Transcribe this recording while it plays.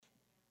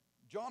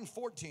John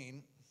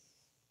 14.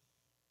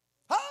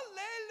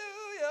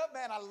 Hallelujah.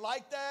 Man, I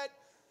like that.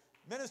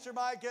 Minister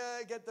Micah,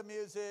 get the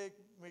music.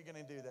 We're going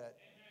to do that.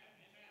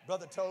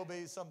 Brother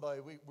Toby,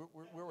 somebody,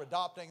 we're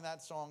adopting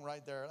that song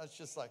right there. That's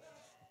just like,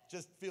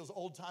 just feels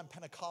old-time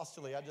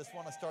Pentecostally. I just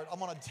want to start, I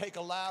want to take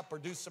a lap or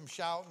do some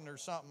shouting or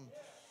something.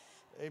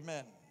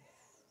 Amen.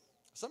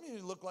 Some of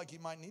you look like you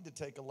might need to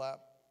take a lap.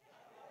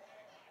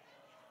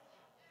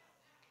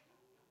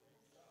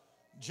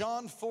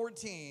 John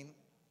 14,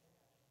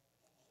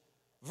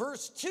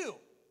 verse 2.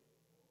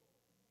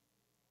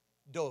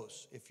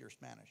 Dos, if you're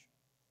Spanish.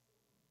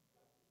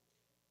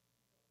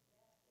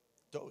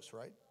 Dos,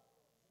 right?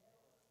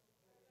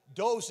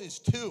 Dos is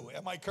 2.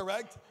 Am I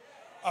correct?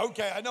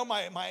 Okay, I know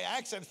my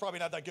accent's probably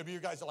not that good, but you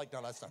guys are like,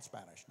 no, that's not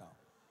Spanish. No.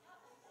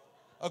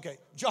 Okay,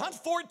 John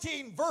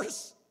 14,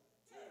 verse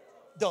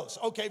dos.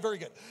 Okay, very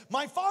good.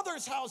 My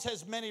Father's house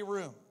has many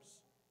rooms.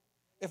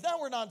 If that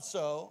were not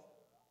so,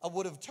 I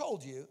would have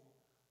told you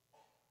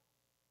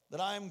that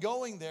I am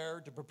going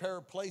there to prepare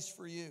a place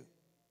for you.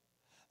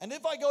 And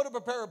if I go to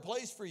prepare a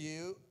place for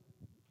you,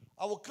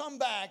 I will come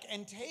back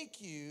and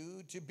take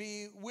you to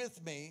be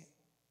with me,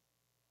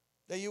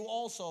 that you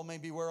also may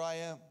be where I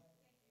am.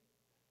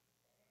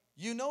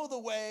 You know the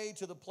way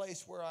to the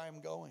place where I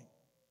am going.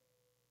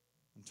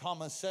 And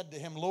Thomas said to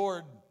him,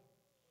 Lord,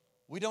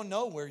 we don't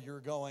know where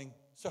you're going,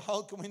 so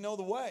how can we know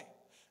the way?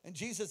 And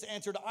Jesus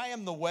answered, I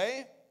am the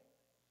way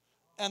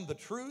and the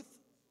truth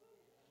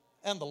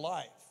and the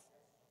life.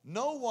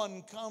 No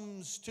one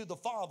comes to the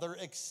Father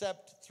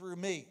except through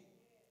me.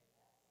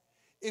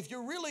 If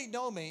you really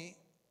know me,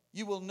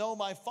 you will know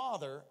my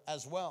Father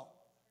as well.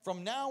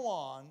 From now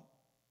on,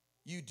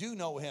 you do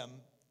know him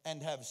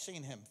and have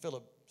seen him.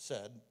 Philip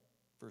said,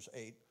 verse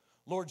 8,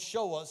 Lord,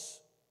 show us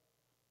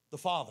the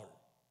Father,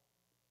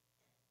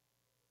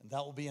 and that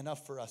will be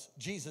enough for us.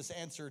 Jesus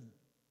answered,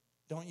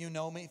 don't you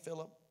know me,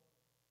 Philip?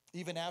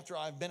 Even after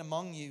I've been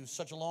among you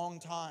such a long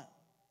time.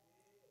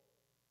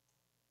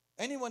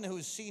 Anyone who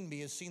has seen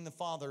me has seen the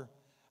Father.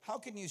 How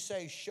can you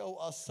say, show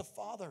us the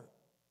Father?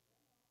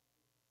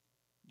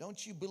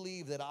 Don't you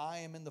believe that I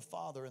am in the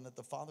Father and that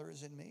the Father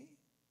is in me?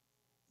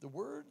 The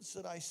words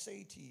that I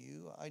say to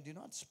you, I do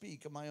not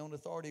speak of my own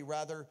authority.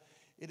 Rather,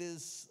 it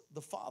is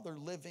the Father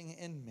living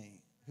in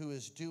me who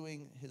is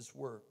doing his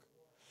work.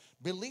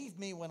 Believe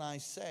me when I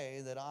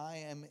say that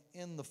I am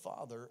in the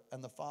Father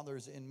and the Father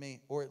is in me,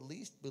 or at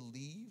least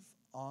believe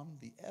on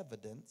the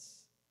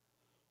evidence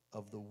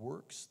of the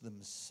works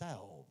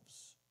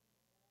themselves.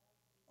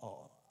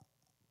 Oh,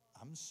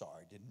 I'm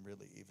sorry, I didn't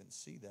really even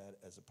see that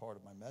as a part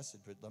of my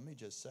message, but let me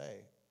just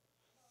say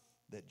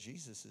that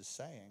Jesus is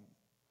saying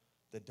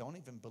that don't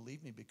even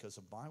believe me because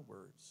of my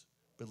words.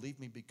 Believe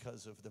me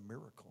because of the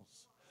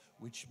miracles,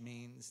 which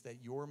means that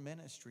your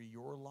ministry,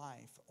 your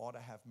life ought to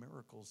have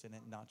miracles in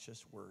it, not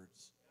just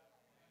words.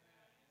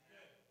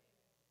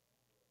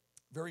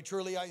 Very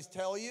truly I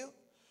tell you,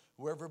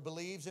 whoever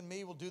believes in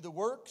me will do the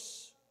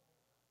works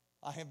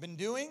I have been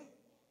doing,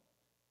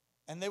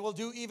 and they will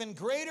do even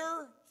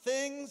greater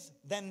things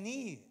than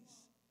these,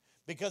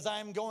 because I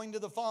am going to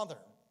the Father.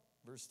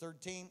 Verse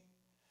 13.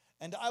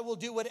 And I will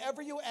do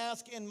whatever you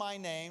ask in my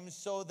name,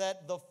 so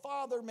that the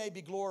Father may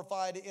be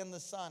glorified in the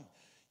Son.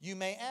 You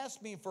may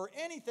ask me for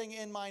anything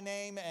in my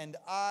name, and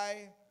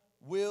I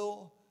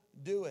will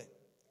do it.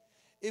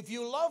 If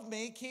you love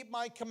me, keep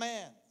my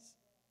commands.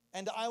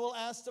 And I will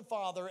ask the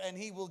Father, and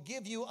he will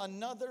give you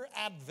another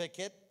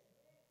advocate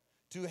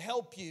to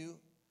help you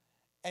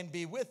and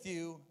be with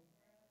you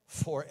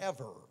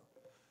forever.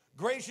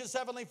 Gracious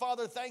Heavenly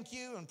Father, thank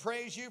you and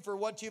praise you for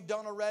what you've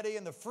done already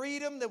and the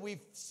freedom that we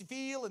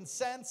feel and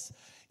sense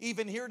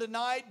even here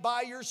tonight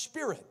by your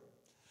Spirit.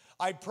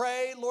 I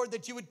pray, Lord,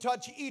 that you would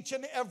touch each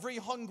and every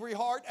hungry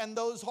heart, and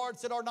those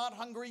hearts that are not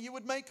hungry, you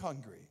would make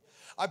hungry.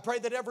 I pray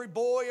that every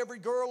boy, every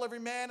girl, every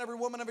man, every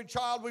woman, every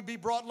child would be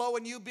brought low,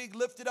 and you be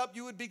lifted up,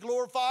 you would be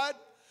glorified,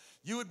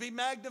 you would be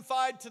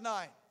magnified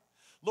tonight.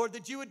 Lord,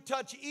 that you would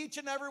touch each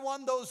and every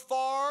one, those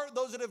far,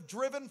 those that have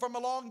driven from a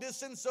long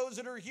distance, those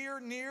that are here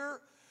near,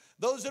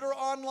 those that are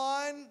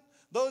online,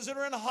 those that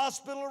are in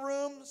hospital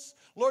rooms.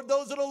 Lord,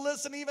 those that will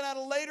listen even at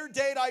a later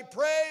date, I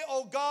pray,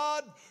 oh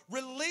God,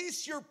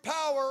 release your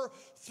power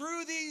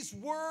through these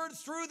words,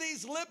 through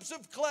these lips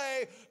of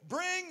clay.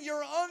 Bring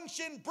your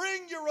unction,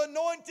 bring your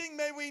anointing.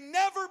 May we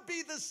never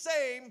be the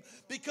same,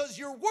 because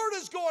your word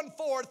is going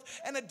forth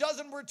and it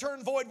doesn't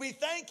return void. We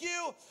thank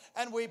you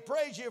and we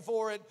praise you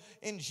for it.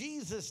 In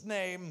Jesus'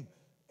 name,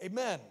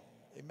 amen.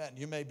 Amen.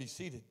 You may be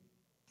seated.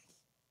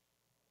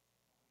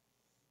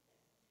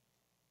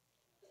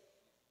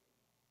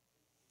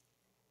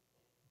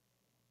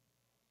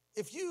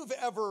 If you've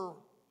ever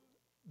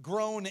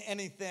grown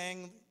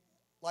anything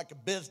like a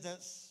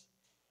business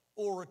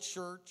or a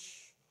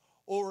church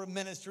or a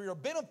ministry, or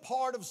been a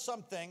part of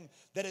something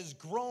that has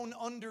grown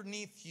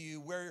underneath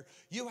you where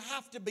you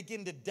have to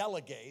begin to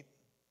delegate,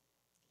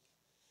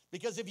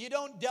 because if you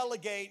don't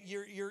delegate,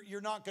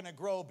 you're not going to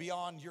grow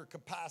beyond your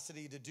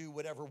capacity to do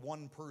whatever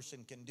one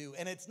person can do.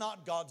 And it's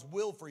not God's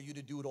will for you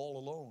to do it all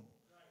alone.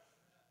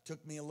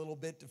 Took me a little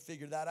bit to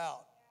figure that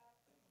out.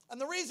 And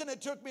the reason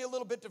it took me a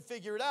little bit to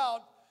figure it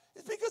out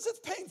is because it's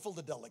painful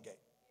to delegate.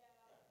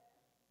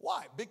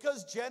 Why?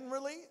 Because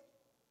generally,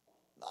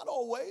 not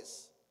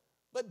always,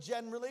 but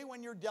generally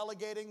when you're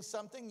delegating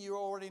something, you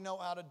already know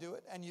how to do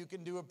it and you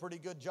can do a pretty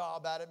good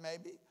job at it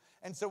maybe.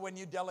 And so when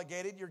you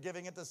delegate it, you're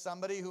giving it to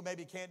somebody who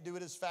maybe can't do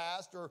it as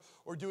fast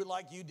or do it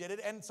like you did it.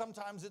 And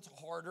sometimes it's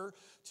harder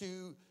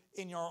to,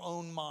 in your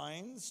own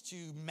minds, to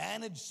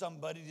manage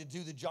somebody to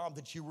do the job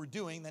that you were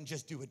doing than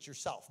just do it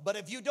yourself. But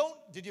if you don't,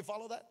 did you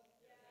follow that?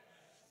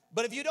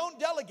 But if you don't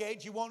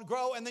delegate, you won't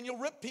grow and then you'll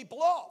rip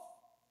people off.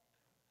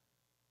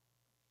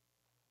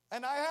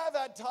 And I have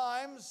at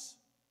times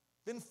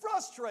been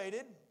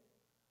frustrated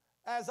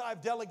as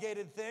I've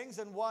delegated things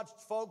and watched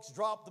folks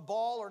drop the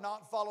ball or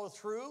not follow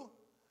through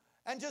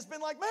and just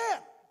been like, man,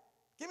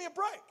 give me a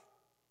break.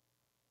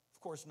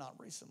 Of course, not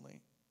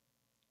recently.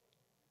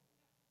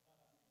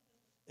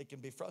 It can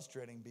be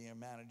frustrating being a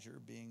manager,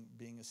 being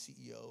a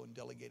CEO and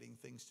delegating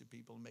things to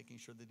people and making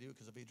sure they do,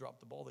 because if they drop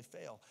the ball, they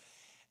fail.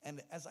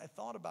 And as I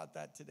thought about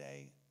that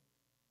today,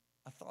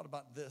 I thought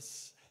about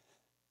this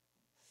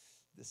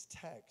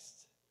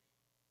text.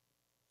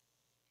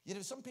 You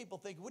know, some people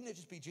think, wouldn't it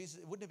just be Jesus?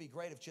 Wouldn't it be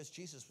great if just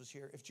Jesus was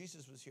here? If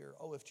Jesus was here,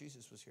 if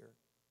Jesus was here.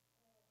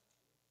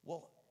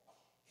 Well,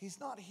 he's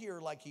not here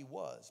like he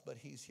was, but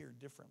he's here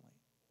differently.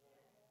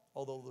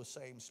 Although the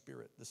same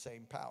Spirit, the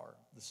same power,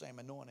 the same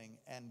anointing,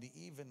 and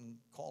even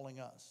calling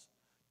us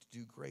to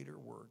do greater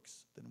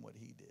works than what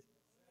he did.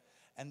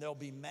 And there'll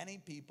be many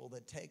people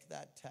that take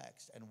that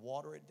text and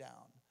water it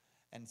down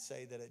and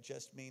say that it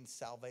just means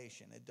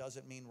salvation. It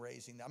doesn't mean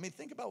raising. I mean,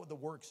 think about the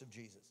works of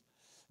Jesus.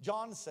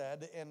 John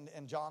said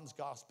in John's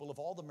gospel, if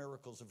all the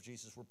miracles of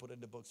Jesus were put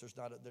into books,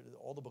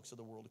 all the books of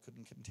the world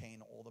couldn't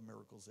contain all the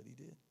miracles that he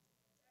did.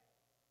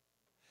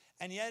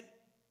 And yet,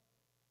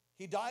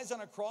 he dies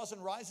on a cross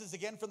and rises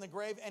again from the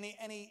grave, and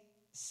he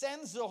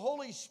sends the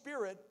Holy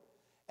Spirit,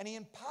 and he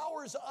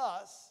empowers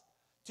us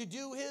to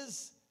do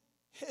his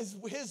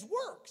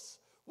works,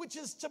 which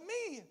is, to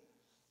me,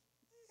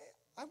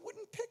 I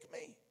wouldn't pick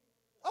me.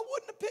 I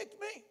wouldn't have picked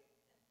me.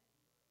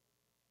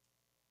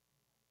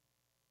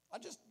 I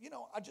just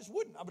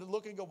wouldn't. I would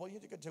look and go, well,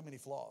 you've got too many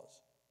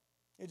flaws.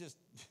 You just,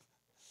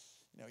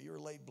 you're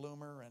a late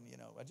bloomer, and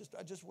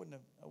I just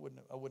wouldn't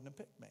have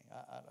picked me.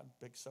 I'd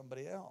pick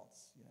somebody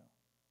else.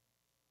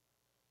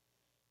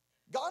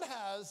 God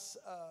has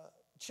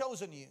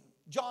chosen you.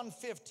 John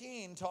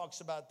 15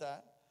 talks about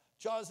that.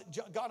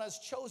 God has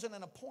chosen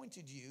and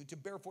appointed you to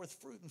bear forth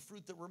fruit, and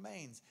fruit that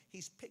remains.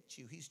 He's picked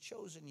you. He's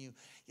chosen you.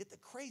 Yet the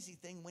crazy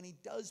thing, when he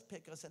does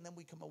pick us and then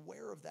we become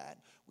aware of that,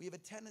 we have a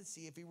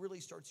tendency, if he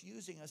really starts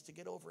using us, to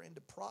get over into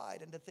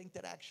pride and to think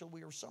that actually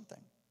we are something.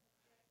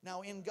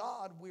 Now, in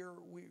God, we're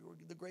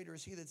the greater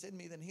is he that's in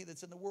me than he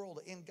that's in the world.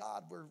 In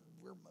God, we're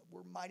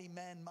mighty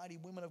men, mighty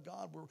women of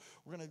God.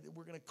 We're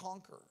gonna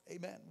conquer.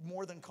 Amen.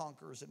 More than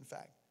conquerors, in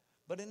fact.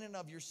 But in and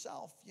of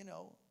yourself,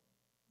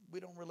 we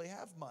don't really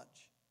have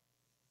much.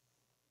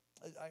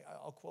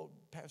 I'll quote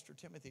Pastor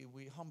Timothy,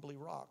 we humbly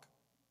rock.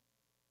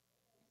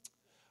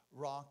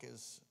 Rock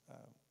is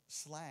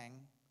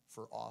slang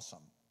for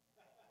awesome.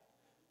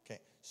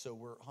 Okay, so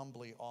we're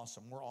humbly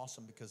awesome. We're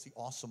awesome because the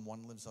awesome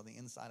one lives on the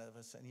inside of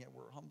us, and yet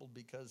we're humbled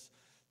because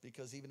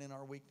even in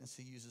our weakness,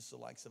 he uses the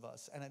likes of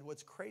us. And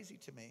what's crazy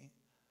to me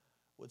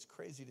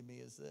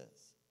is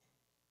this,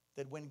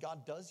 that when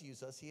God does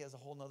use us, he has a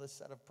whole nother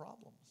set of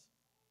problems.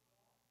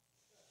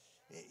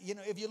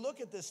 If you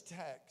look at this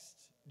text,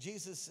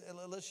 Jesus,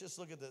 let's just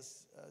look at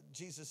this.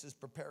 Jesus is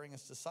preparing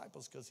his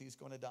disciples because he's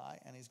going to die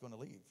and he's going to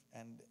leave.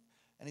 And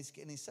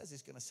he says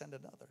he's going to send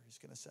another. He's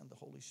going to send the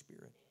Holy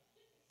Spirit.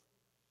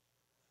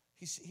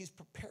 He's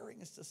preparing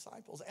his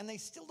disciples, and they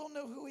still don't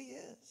know who he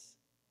is.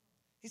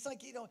 He's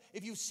like,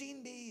 if you've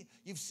seen me,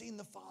 you've seen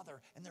the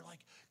Father. And they're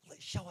like,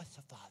 show us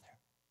the Father.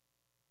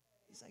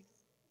 He's like,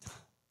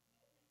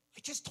 I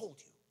just told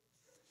you.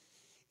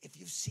 If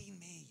you've seen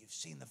me, you've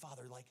seen the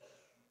Father. Like,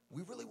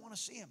 we really want to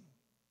see him.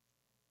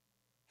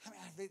 I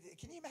mean,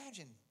 can you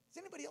imagine?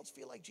 Does anybody else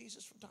feel like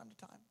Jesus from time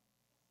to time?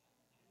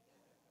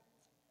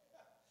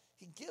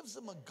 He gives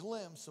them a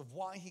glimpse of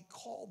why he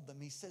called them.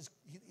 He says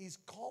he's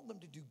called them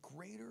to do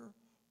greater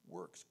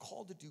works,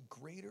 called to do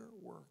greater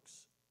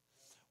works.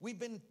 We've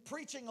been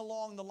preaching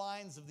along the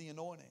lines of the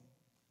anointing.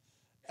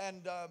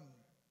 And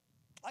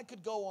I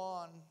could go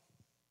on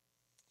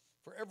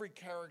for every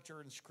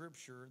character in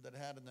Scripture that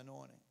had an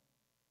anointing.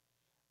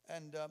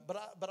 And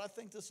but I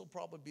think this will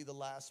probably be the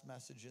last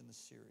message in the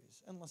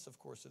series, unless, of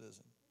course, it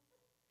isn't.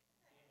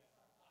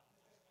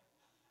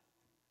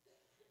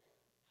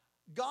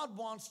 God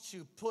wants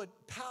to put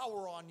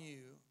power on you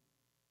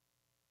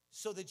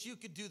so that you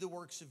could do the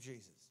works of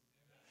Jesus.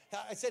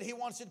 I said he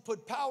wants to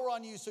put power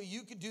on you so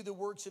you could do the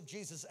works of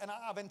Jesus. And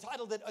I've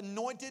entitled it,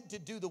 Anointed to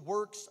Do the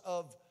Works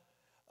of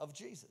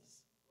Jesus.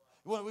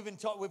 Well,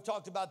 we've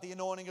talked about the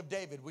anointing of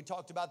David. We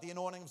talked about the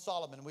anointing of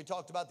Solomon. We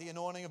talked about the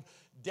anointing of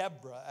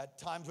Deborah at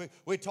times.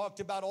 We talked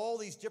about all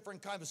these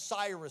different kinds of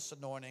Cyrus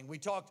anointing. We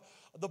talked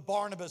the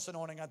Barnabas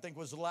anointing, I think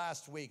was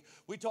last week.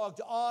 We talked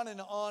on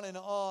and on and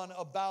on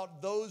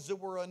about those that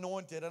were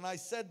anointed. And I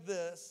said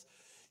this,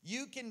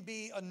 You can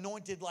be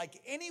anointed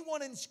like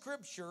anyone in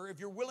Scripture if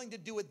you're willing to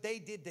do what they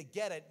did to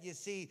get it. You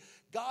see,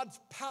 God's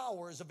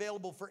power is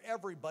available for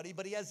everybody,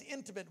 but he has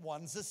intimate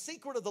ones. The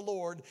secret of the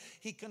Lord,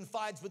 he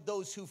confides with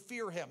those who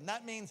fear him.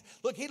 That means,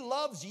 look, he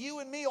loves you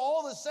and me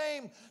all the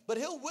same, but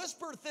he'll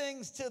whisper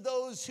things to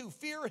those who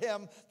fear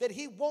him that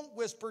he won't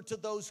whisper to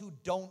those who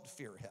don't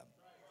fear him.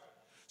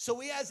 So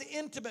he has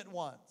intimate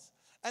ones.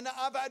 And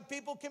I've had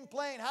people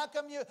complain, how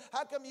come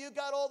you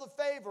got all the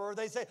favor? Or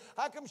they say,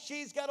 how come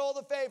she's got all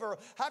the favor?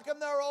 How come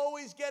they're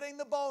always getting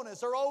the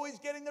bonus or always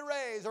getting the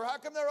raise? Or how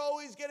come they're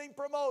always getting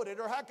promoted?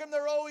 Or how come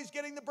they're always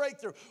getting the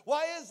breakthrough?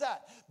 Why is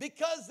that?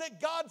 Because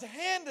that God's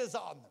hand is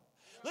on them.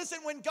 Listen,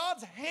 when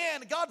God's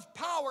hand, God's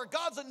power,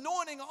 God's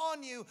anointing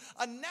on you,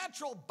 a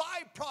natural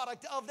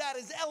byproduct of that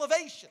is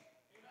elevation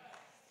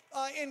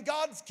in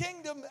God's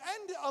kingdom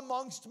and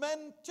amongst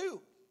men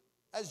too.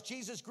 As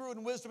Jesus grew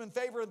in wisdom and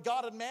favor with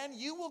God and man,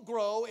 you will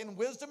grow in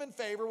wisdom and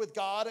favor with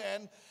God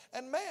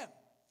and man.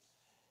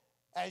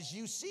 As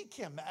you seek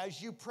him,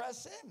 as you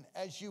press in,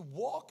 as you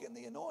walk in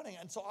the anointing.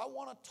 And so I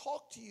want to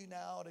talk to you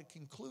now at a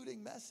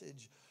concluding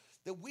message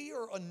that we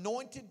are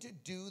anointed to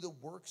do the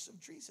works of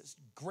Jesus.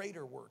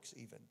 Greater works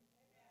even.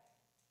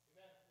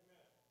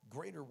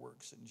 Greater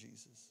works in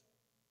Jesus.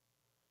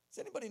 Does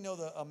anybody know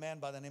a man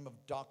by the name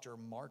of Dr.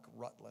 Mark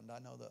Rutland? I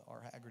know that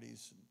our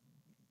Haggertys,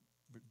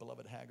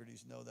 beloved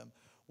Haggertys, know them.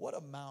 What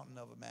a mountain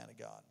of a man of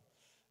God.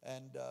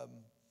 And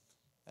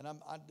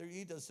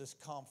he does this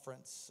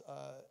conference,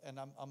 and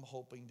I'm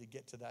hoping to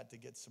get to that, to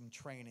get some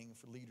training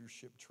for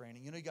leadership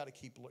training. You know, you got to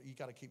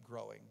keep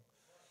growing.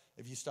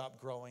 If you stop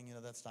growing, you know,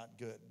 that's not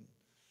good.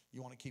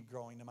 You want to keep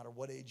growing no matter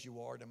what age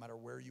you are, no matter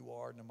where you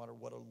are, no matter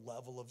what a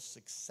level of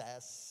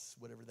success,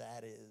 whatever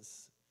that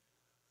is.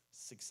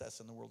 Success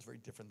in the world is very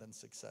different than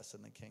success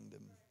in the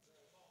kingdom.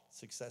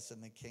 Success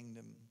in the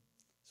kingdom.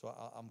 So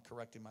I'm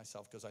correcting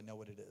myself because I know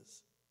what it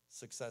is.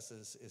 Success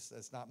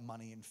is not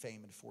money and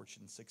fame and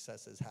fortune.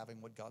 Success is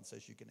having what God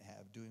says you can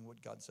have, doing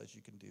what God says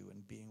you can do,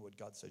 and being what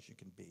God says you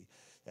can be.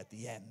 At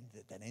the end,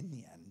 then in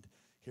the end,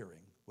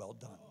 hearing, well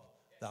done,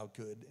 thou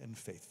good and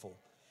faithful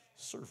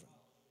servant.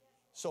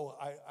 So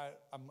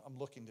I'm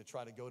looking to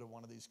try to go to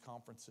one of these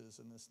conferences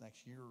in this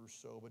next year or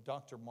so. But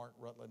Dr. Mark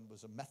Rutland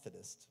was a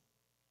Methodist.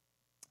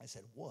 I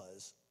said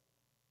was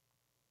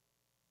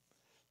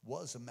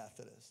a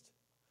Methodist.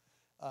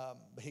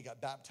 But he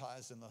got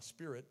baptized in the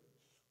Spirit,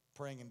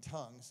 praying in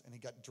tongues, and he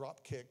got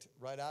drop-kicked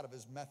right out of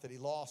his Method. He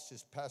lost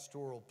his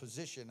pastoral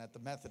position at the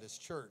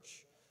Methodist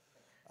church.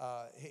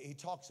 He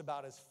talks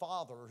about his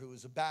father, who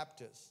was a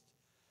Baptist,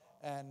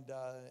 and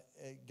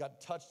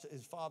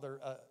his father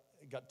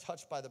got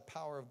touched by the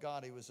power of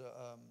God. He was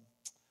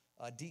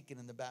a deacon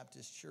in the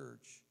Baptist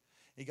church.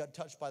 He got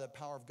touched by the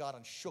power of God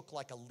and shook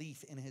like a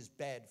leaf in his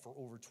bed for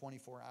over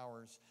 24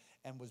 hours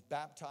and was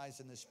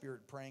baptized in the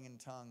Spirit, praying in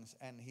tongues,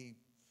 and he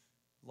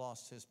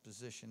lost his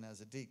position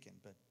as a deacon.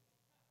 But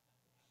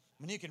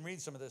I mean, you can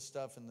read some of this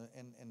stuff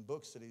in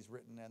books that he's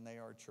written, and they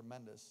are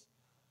tremendous.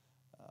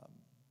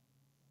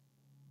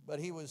 But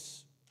he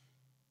was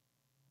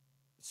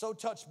so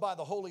touched by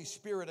the Holy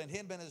Spirit, and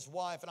him and his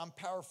wife, and I'm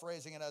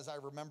paraphrasing it as I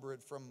remember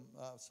it from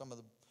some of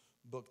the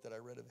book that I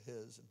read of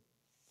his. And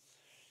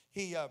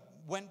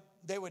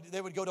they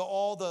would go to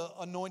all the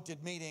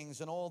anointed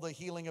meetings and all the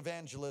healing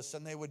evangelists,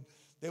 and they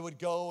would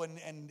go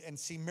and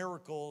see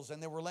miracles,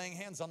 and they were laying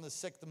hands on the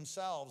sick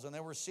themselves, and they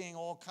were seeing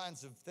all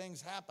kinds of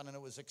things happen, and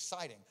it was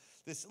exciting.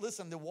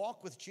 Listen, the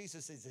walk with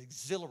Jesus is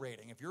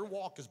exhilarating. If your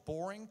walk is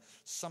boring,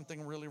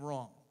 something really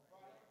wrong.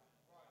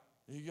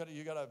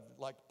 You gotta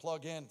like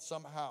plug in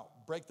somehow,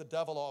 break the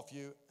devil off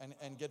you,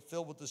 and get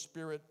filled with the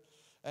Spirit.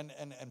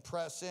 And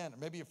press in.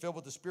 Maybe you're filled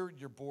with the Spirit,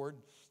 you're bored,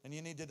 and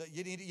you need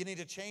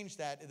to change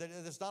that.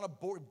 It's not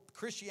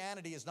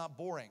Christianity is not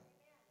boring.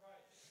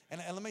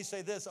 And let me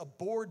say this: a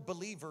bored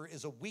believer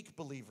is a weak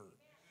believer.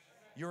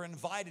 You're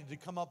invited to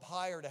come up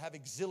higher, to have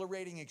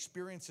exhilarating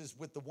experiences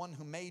with the one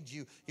who made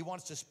you. He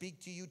wants to speak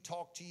to you,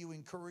 talk to you,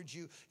 encourage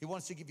you. He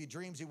wants to give you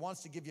dreams. He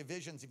wants to give you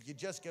visions. If you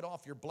just get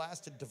off your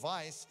blasted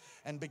device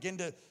and begin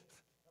to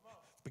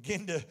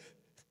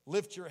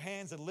lift your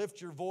hands and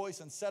lift your voice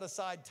and set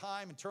aside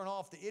time and turn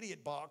off the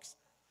idiot box.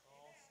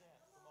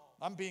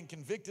 I'm being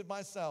convicted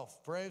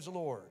myself. Praise the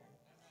Lord.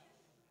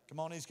 Come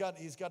on, he's got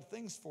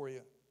things for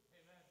you.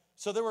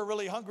 So they were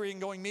really hungry and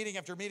going meeting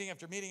after meeting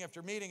after meeting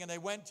after meeting. And they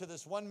went to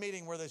this one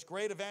meeting where this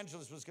great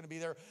evangelist was going to be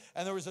there.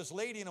 And there was this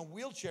lady in a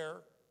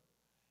wheelchair,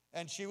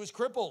 and she was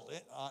crippled,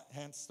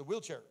 hence the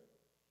wheelchair.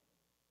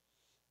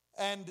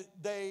 And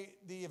the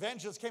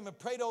evangelist came and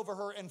prayed over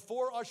her, and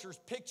 4 ushers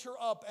picked her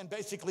up and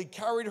basically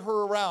carried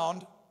her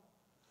around.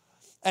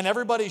 And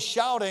everybody's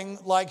shouting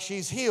like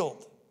she's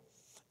healed.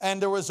 And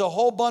there was a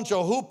whole bunch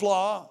of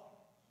hoopla,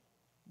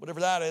 whatever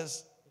that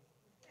is.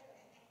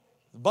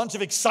 A bunch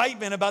of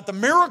excitement about the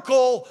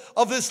miracle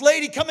of this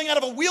lady coming out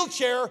of a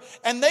wheelchair.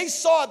 And they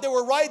saw it. They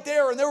were right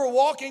there, and they were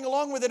walking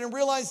along with it and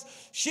realized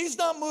she's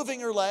not moving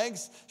her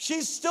legs.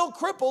 She's still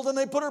crippled, and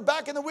they put her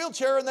back in the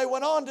wheelchair, and they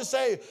went on to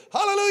say,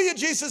 hallelujah,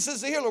 Jesus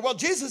is the healer. Well,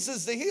 Jesus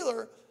is the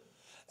healer.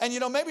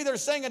 And, maybe they're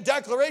saying a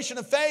declaration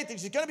of faith that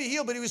he's going to be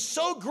healed, but he was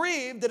so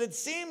grieved that it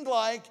seemed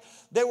like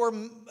it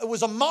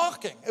was a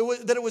mocking,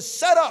 that it was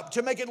set up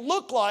to make it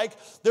look like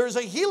there's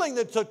a healing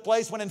that took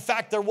place when in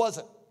fact there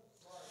wasn't.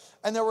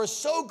 And they were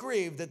so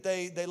grieved that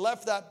they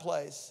left that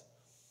place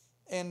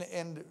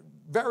and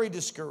very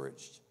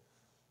discouraged.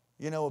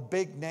 A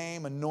big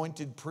name,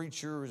 anointed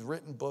preacher who's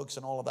written books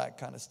and all of that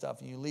kind of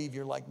stuff. And you leave,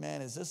 you're like,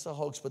 man, is this a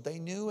hoax? But they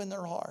knew in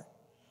their heart.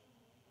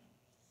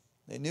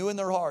 They knew in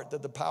their heart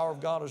that the power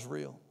of God is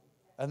real.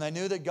 And they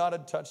knew that God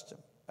had touched him.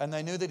 And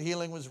they knew that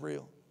healing was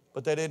real.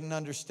 But they didn't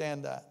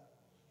understand that.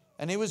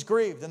 And he was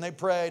grieved, and they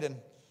prayed. And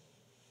in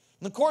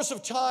the course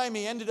of time,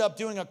 he ended up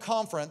doing a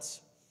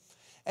conference.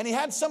 And he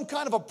had some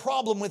kind of a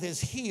problem with his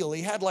heel.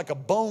 He had like a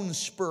bone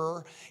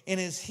spur in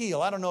his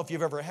heel. I don't know if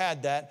you've ever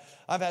had that.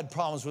 I've had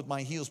problems with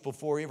my heels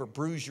before. You ever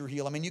bruise your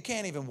heel? I mean, you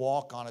can't even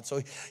walk on it.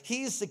 So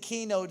he's the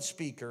keynote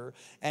speaker,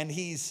 and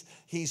he's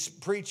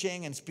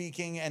preaching and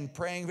speaking and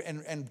praying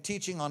and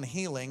teaching on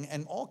healing.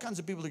 And all kinds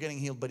of people are getting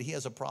healed, but he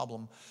has a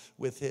problem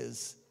with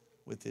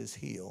his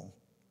heel.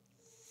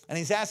 And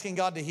he's asking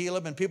God to heal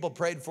him, and people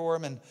prayed for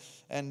him.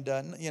 And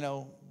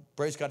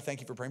praise God, thank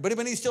you for praying. But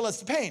he still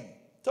has the pain.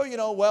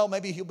 So, well,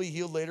 maybe he'll be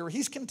healed later.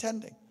 He's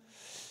contending.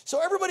 So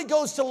everybody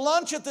goes to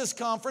lunch at this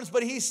conference,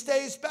 but he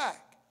stays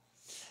back.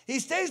 He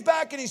stays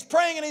back and he's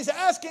praying and he's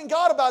asking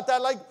God about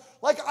that. Like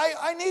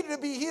I needed to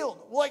be healed.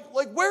 Like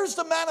where's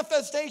the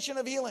manifestation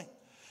of healing?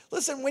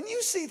 Listen, when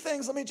you see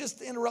things, let me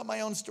just interrupt my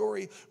own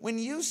story. When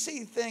you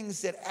see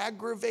things that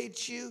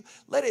aggravate you,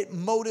 let it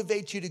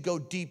motivate you to go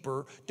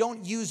deeper.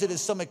 Don't use it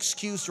as some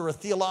excuse or a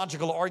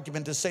theological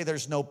argument to say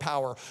there's no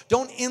power.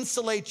 Don't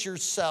insulate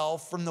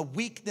yourself from the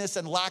weakness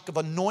and lack of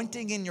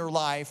anointing in your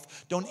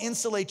life. Don't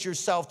insulate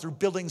yourself through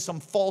building some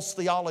false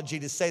theology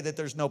to say that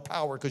there's no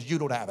power because you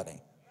don't have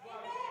any.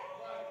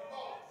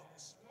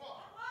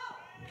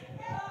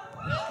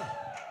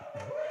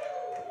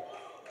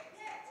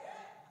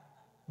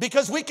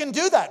 Because we can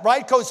do that,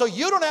 right? So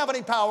you don't have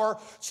any power.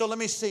 So let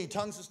me see.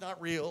 Tongues is not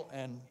real.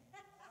 And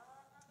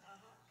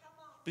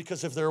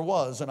because if there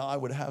was, then I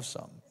would have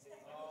some.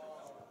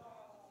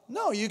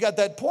 No, you got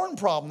that porn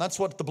problem. That's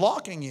what's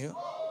blocking you.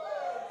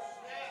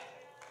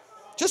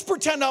 Just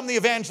pretend I'm the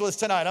evangelist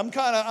tonight.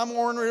 I'm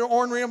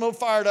ornery, I'm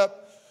fired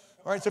up.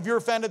 All right, so if you're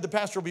offended, the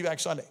pastor will be back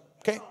Sunday.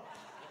 Okay?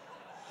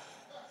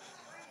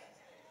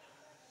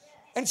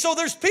 And so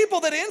there's people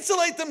that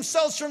insulate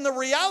themselves from the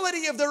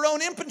reality of their own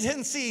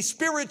impotency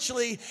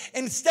spiritually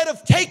instead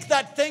of take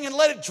that thing and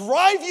let it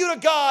drive you to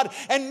God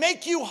and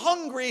make you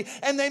hungry,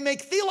 and they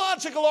make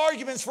theological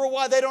arguments for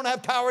why they don't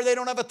have power, they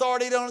don't have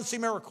authority, they don't see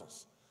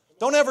miracles.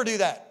 Don't ever do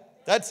that.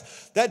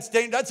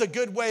 That's a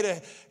good way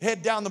to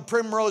head down the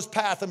primrose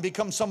path and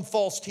become some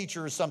false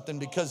teacher or something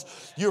because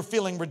you're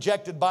feeling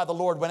rejected by the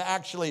Lord when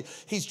actually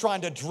he's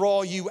trying to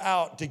draw you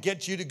out to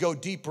get you to go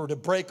deeper, to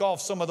break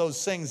off some of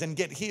those things and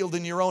get healed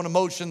in your own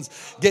emotions,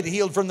 get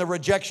healed from the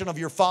rejection of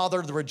your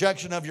father, the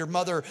rejection of your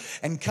mother,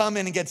 and come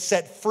in and get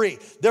set free.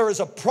 There is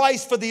a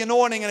price for the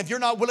anointing, and if you're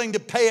not willing to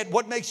pay it,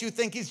 what makes you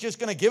think he's just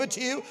going to give it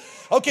to you?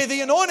 Okay,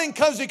 the anointing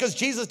comes because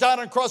Jesus died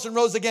on the cross and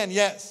rose again,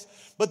 yes.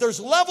 But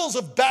there's levels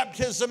of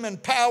baptism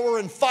and power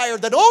and fire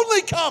that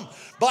only come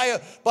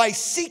by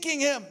seeking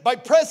him, by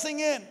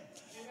pressing in,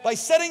 by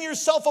setting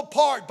yourself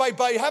apart,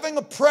 by having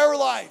a prayer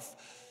life,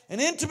 an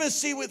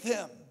intimacy with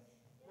him.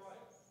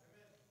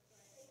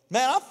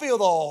 Man, I feel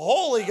the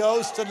Holy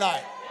Ghost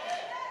tonight.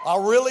 I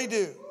really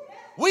do.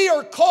 We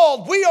are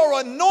called, we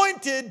are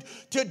anointed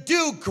to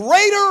do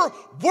greater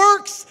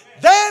works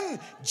than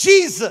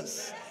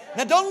Jesus.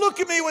 Now don't look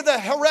at me with a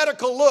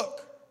heretical look.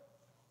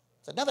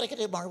 So nobody can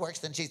do more works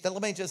than Jesus.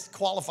 Let me just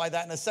qualify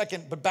that in a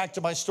second, but back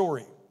to my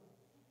story.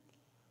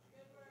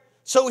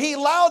 So he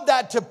allowed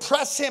that to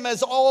press him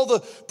as all the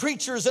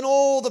preachers and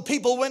all the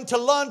people went to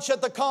lunch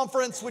at the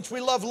conference, which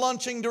we love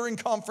lunching during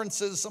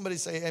conferences. Somebody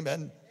say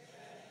amen.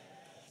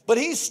 But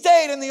he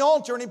stayed in the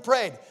altar and he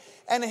prayed.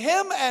 And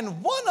him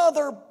and one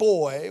other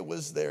boy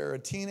was there, a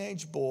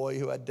teenage boy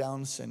who had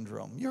Down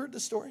syndrome. You heard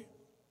the story?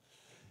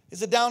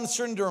 He's a Down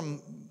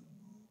syndrome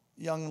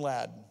young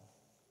lad.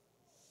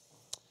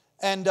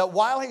 And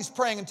while he's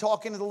praying and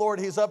talking to the Lord,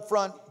 he's up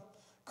front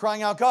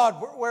crying out,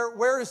 God,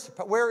 where is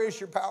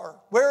your power?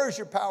 Where is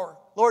your power?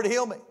 Lord,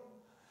 heal me.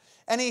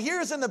 And he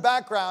hears in the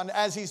background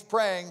as he's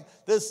praying,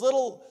 this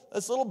little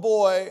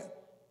boy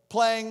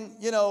playing,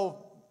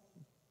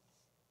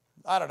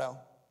 I don't know.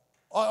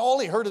 All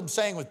he heard him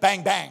saying was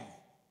bang, bang.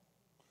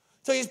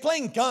 So he's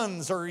playing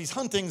guns or he's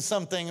hunting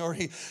something or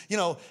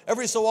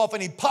every so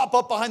often he'd pop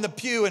up behind the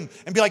pew and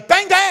be like,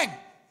 bang, bang.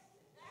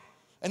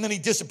 And then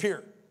he'd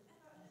disappear.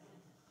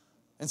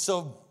 And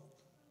so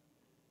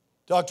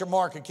Dr.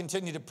 Mark would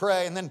continue to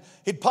pray, and then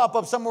he'd pop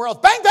up somewhere else,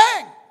 bang,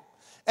 bang!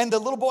 And the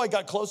little boy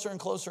got closer and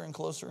closer and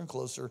closer and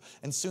closer,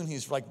 and soon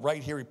he's like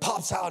right here. He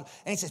pops out,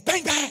 and he says,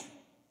 bang, bang!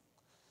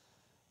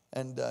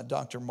 And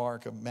Dr.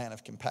 Mark, a man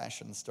of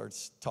compassion,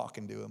 starts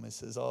talking to him. He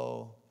says,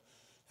 oh,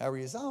 how are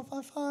you? He says, oh,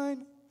 I'm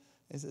fine.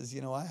 He says,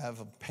 I have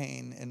a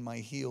pain in my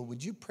heel.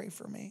 Would you pray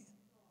for me?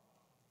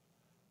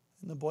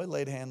 And the boy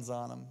laid hands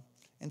on him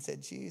and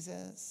said,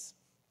 Jesus,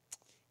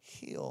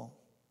 heal.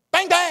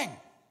 Bang, bang.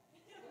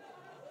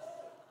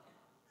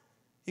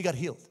 He got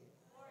healed.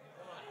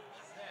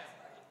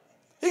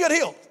 He got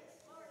healed.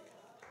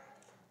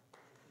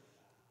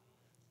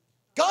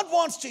 God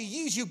wants to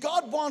use you.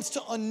 God wants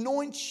to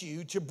anoint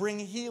you to bring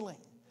healing.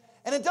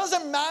 And it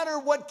doesn't matter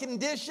what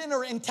condition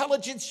or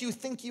intelligence you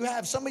think you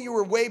have. Some of you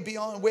are way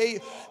beyond, way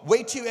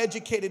too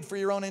educated for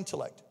your own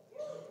intellect.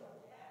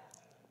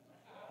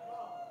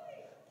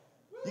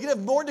 You can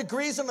have more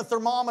degrees than a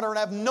thermometer and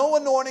have no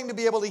anointing to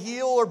be able to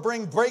heal or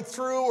bring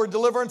breakthrough or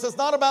deliverance. It's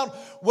not about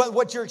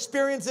what your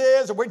experience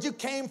is or where you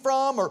came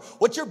from or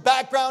what your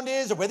background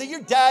is or whether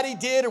your daddy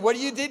did or whether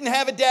you didn't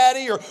have a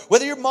daddy or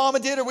whether your mama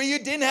did or whether you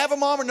didn't have a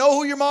mom or know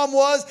who your mom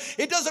was.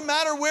 It doesn't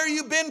matter where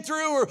you've been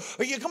through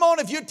or you come on,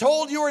 if you're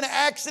told you were in an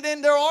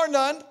accident, there are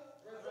none.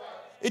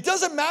 It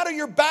doesn't matter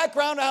your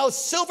background, how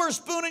silver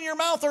spoon in your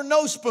mouth or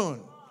no spoon.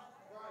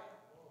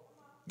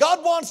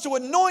 God wants to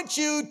anoint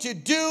you to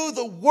do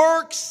the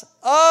works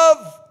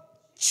of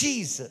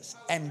Jesus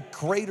and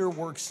greater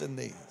works than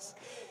these.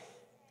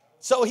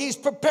 So he's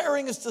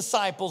preparing his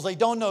disciples. They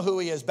don't know who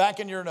he is. Back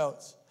in your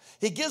notes.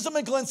 He gives them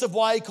a glimpse of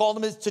why he called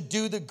them is to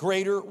do the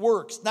greater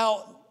works.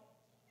 Now,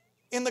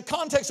 in the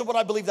context of what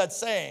I believe that's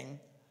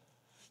saying,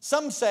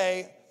 some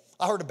say,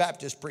 I heard a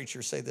Baptist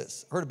preacher say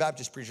this. I heard a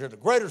Baptist preacher say, the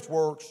greatest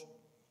works.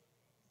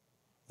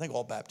 I think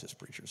all Baptist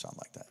preachers sound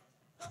like that.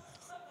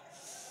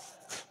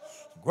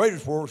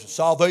 Greatest works is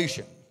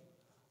salvation.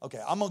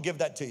 Okay, I'm going to give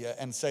that to you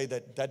and say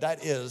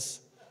that is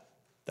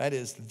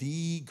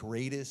the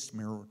greatest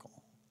miracle.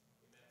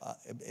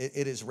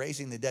 It is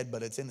raising the dead,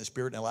 but it's in the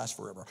spirit and it lasts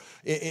forever.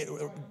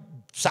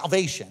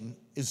 Salvation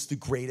is the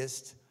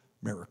greatest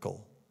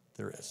miracle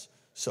there is.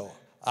 So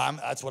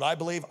that's what I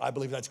believe. I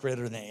believe that's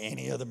greater than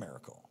any other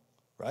miracle,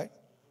 right?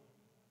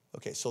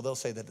 Okay, so they'll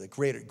say that the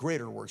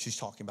greater works, he's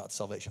talking about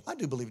salvation. I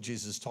do believe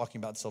Jesus is talking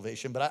about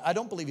salvation, but I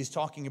don't believe he's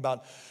talking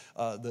about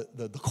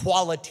the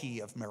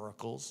quality of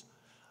miracles.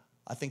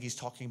 I think he's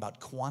talking about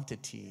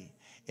quantity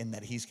in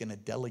that he's going to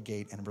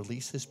delegate and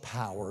release his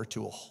power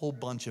to a whole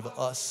bunch of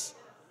us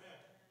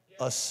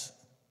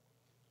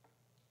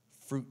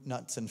fruit,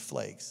 nuts, and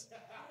flakes.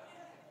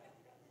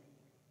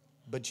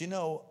 But you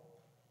know,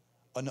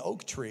 an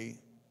oak tree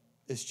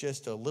is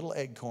just a little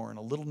acorn,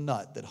 a little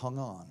nut that hung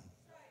on.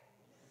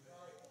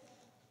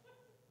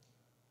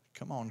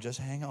 Come on, just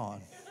hang on.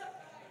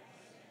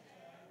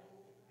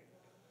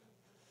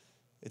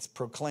 It's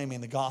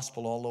proclaiming the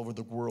gospel all over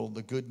the world,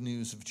 the good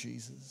news of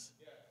Jesus.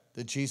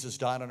 That Jesus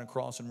died on a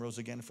cross and rose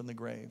again from the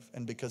grave.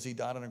 And because he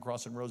died on a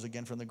cross and rose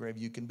again from the grave,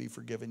 you can be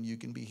forgiven, you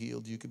can be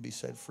healed, you can be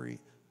set free.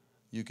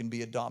 You can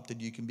be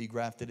adopted, you can be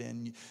grafted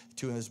in.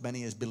 To as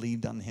many as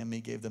believed on him, he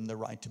gave them the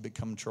right to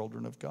become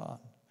children of God.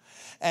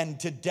 And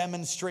to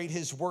demonstrate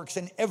his works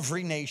in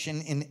every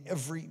nation, in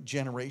every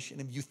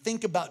generation. If you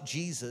think about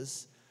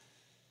Jesus,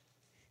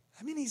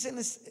 I mean, he's in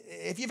this,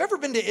 if you've ever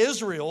been to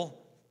Israel,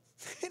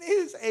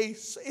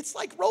 it's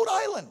like Rhode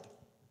Island.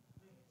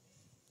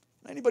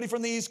 Anybody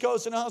from the East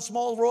Coast know how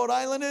small Rhode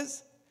Island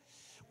is?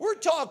 We're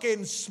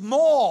talking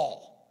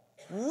small,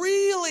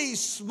 really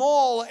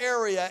small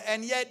area.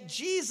 And yet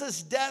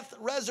Jesus' death,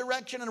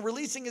 resurrection, and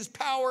releasing his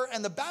power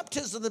and the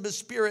baptism of his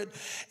spirit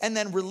and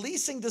then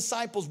releasing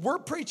disciples. We're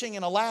preaching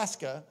in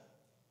Alaska.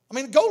 I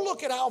mean, go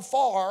look at how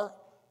far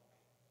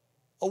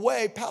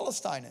away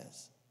Palestine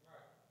is.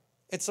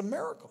 It's a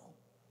miracle.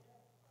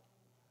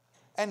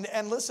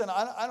 And listen,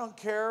 I don't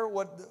care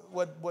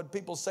what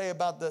people say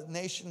about the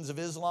nations of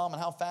Islam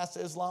and how fast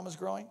Islam is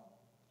growing.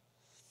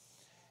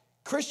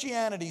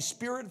 Christianity,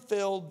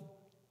 spirit-filled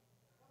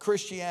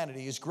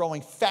Christianity, is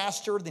growing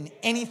faster than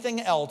anything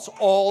else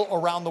all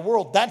around the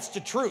world. That's the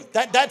truth.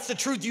 That's the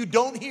truth you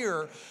don't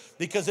hear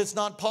because it's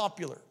not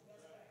popular.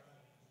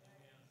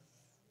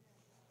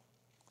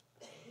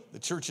 The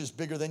church is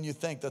bigger than you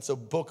think. That's a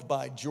book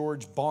by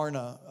George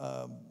Barna,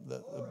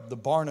 the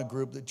Barna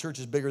Group. The church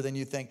is bigger than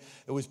you think.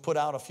 It was put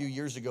out a few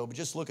years ago, but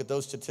just look at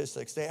those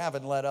statistics. They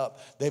haven't let up.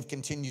 They've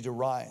continued to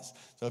rise.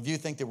 So if you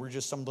think that we're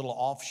just some little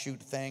offshoot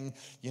thing,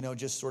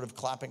 just sort of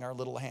clapping our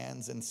little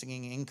hands and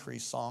singing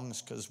increase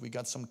songs because we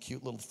got some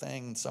cute little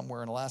thing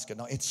somewhere in Alaska.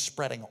 No, it's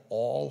spreading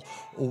all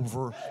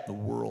over the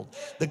world.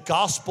 The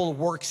gospel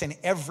works in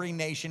every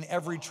nation,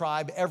 every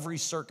tribe, every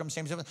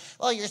circumstance.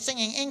 Well, you're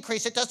singing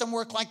increase. It doesn't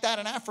work like that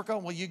in Africa.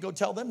 Well, you go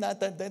tell them that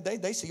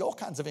they see all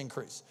kinds of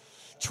increase,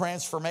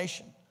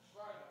 transformation.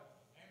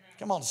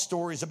 Come on,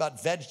 stories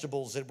about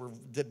vegetables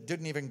that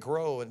didn't even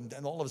grow, and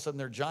all of a sudden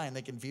they're giant.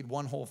 They can feed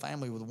one whole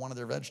family with one of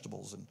their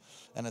vegetables,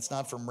 and it's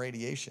not from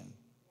radiation.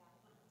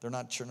 They're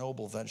not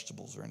Chernobyl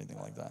vegetables or anything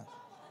like that.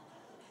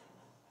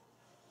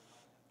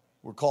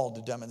 We're called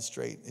to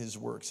demonstrate his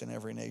works in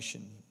every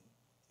nation,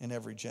 in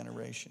every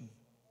generation.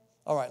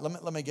 All right,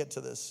 let me get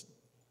to this.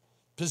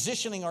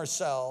 Positioning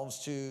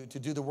ourselves to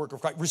do the work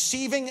of Christ.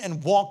 Receiving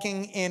and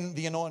walking in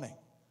the anointing.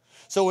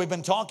 So we've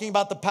been talking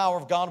about the power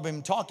of God. We've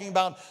been talking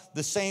about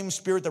the same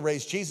spirit that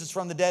raised Jesus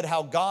from the dead,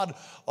 how God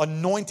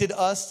anointed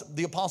us,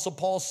 the Apostle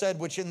Paul said,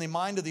 which in the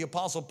mind of the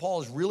Apostle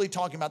Paul is really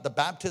talking about the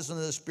baptism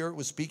of the Spirit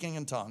with speaking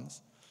in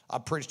tongues. I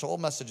preached whole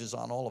messages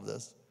on all of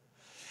this.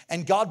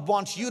 And God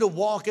wants you to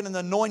walk in an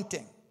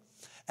anointing.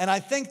 And I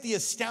think the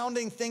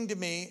astounding thing to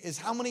me is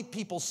how many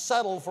people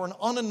settle for an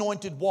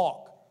unanointed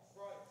walk.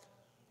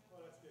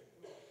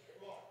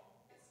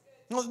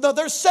 No,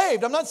 they're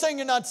saved. I'm not saying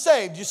you're not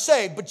saved. You're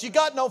saved, but you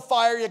got no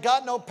fire, you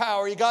got no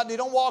power, you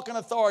don't walk in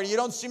authority, you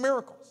don't see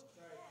miracles.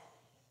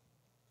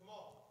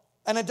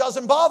 And it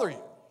doesn't bother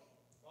you.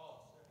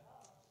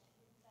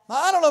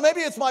 I don't know, maybe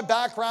it's my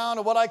background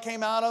or what I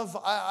came out of.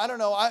 I don't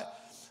know.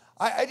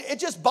 It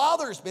just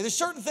bothers me. There's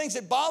certain things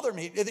that bother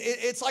me.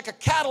 It's like a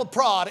cattle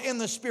prod in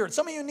the spirit.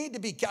 Some of you need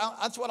to be,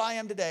 that's what I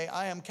am today.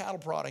 I am cattle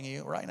prodding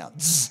you right now.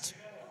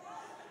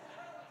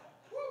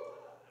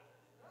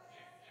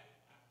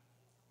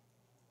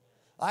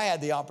 I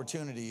had the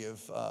opportunity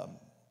of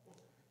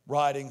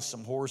riding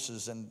some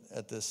horses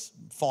at this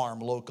farm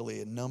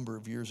locally a number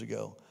of years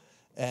ago.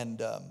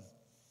 And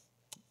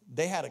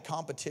they had a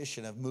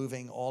competition of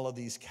moving all of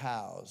these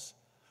cows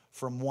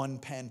from one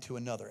pen to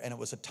another. And it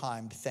was a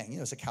timed thing.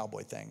 It's a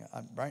cowboy thing,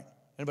 right?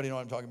 Anybody know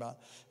what I'm talking about?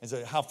 And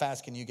so how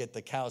fast can you get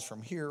the cows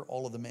from here,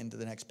 all of them into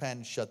the next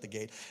pen, shut the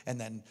gate, and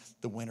then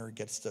the winner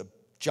gets the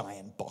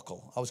giant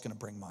buckle. I was going to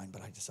bring mine,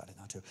 but I decided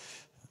not to.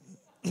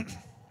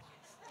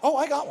 Oh,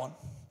 I got one.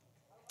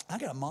 I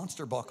got a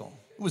monster buckle.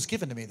 It was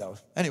given to me, though.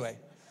 Anyway.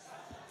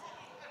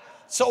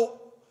 So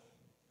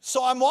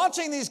I'm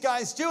watching these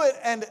guys do it,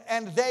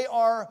 and they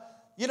are,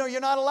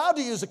 you're not allowed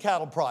to use a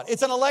cattle prod.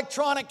 It's an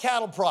electronic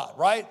cattle prod,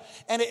 right?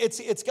 And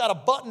it's got a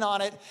button on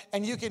it,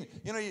 and you can,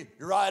 you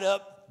ride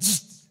up,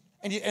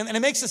 and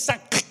it makes a sound,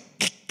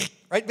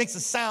 right? It makes a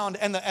sound,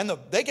 and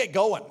they get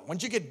going.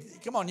 Once you get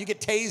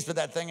tased with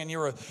that thing, and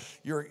you're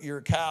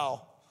a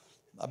cow.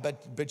 I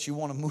bet you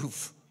want to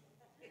move.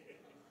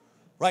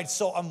 Right,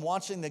 so I'm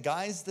watching the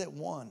guys that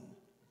won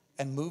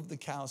and moved the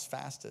cows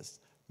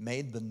fastest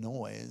made the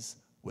noise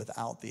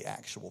without the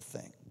actual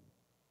thing.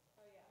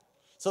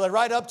 So they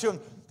ride up to him.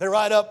 They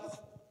ride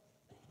up.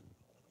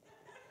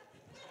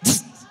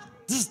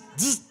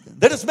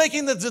 They're just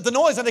making the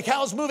noise and the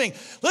cow's moving.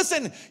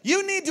 Listen,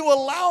 you need to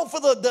allow for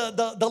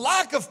the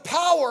lack of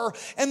power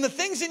and the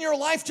things in your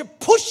life to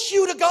push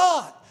you to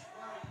God.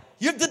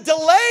 The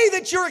delay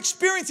that you're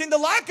experiencing, the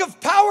lack of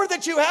power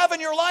that you have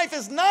in your life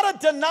is not a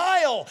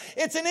denial.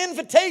 It's an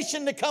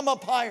invitation to come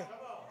up higher.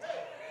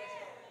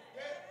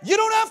 You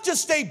don't have to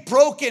stay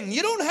broken.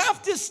 You don't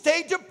have to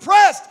stay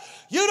depressed.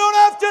 You don't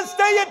have to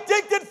stay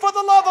addicted for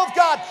the love of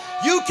God.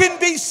 You can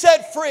be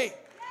set free.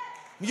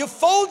 You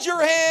fold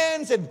your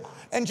hands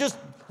and just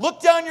look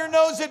down your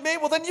nose at me.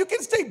 Well, then you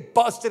can stay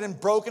busted and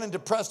broken and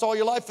depressed all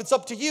your life. It's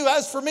up to you.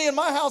 As for me and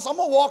my house, I'm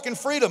going to walk in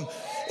freedom.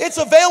 It's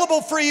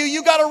available for you.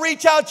 You got to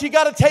reach out. You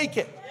got to take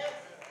it.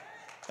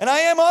 And I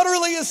am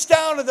utterly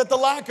astounded at the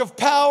lack of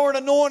power and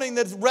anointing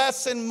that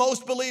rests in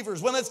most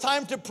believers. When it's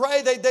time to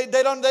pray, they can't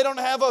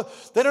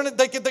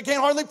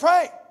hardly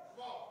pray.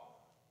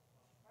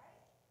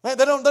 They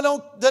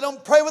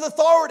don't pray with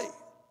authority.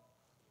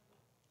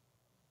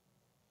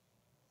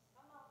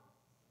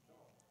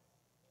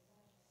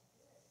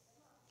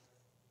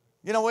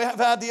 We have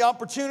had the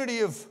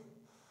opportunity of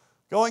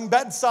going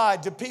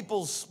bedside to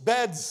people's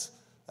beds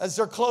as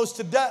they're close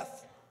to death.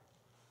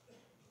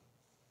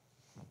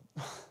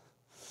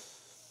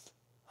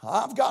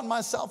 I've gotten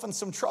myself in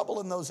some trouble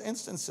in those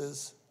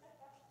instances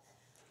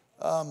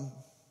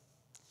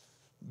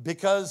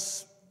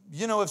because,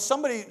 if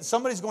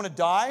somebody's going to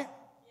die,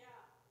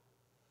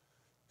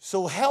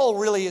 so hell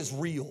really is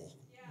real,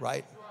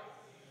 right?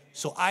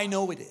 So I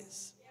know it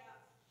is.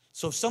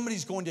 So if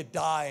somebody's going to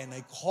die and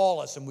they call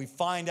us and we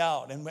find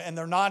out and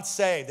they're not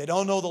saved, they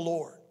don't know the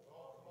Lord,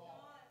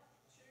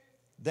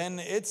 then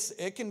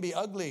it can be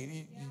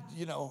ugly.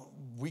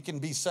 We can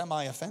be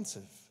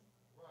semi-offensive.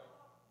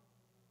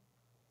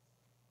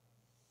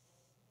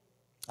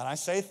 And I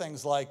say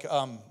things like,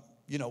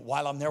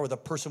 while I'm there with a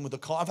person with a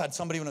coma, I've had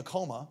somebody in a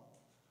coma,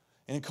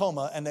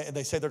 and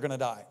they say they're going to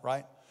die,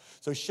 right?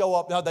 So show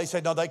up. No, they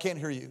say, no, they can't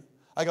hear you.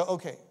 I go,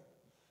 okay.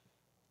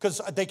 Because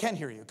they can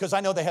hear you. Because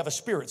I know they have a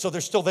spirit. So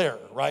they're still there,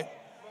 right?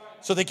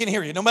 So they can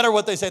hear you. No matter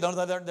what they say,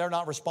 they're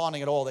not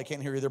responding at all. They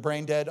can't hear you. They're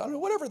brain dead. I don't know,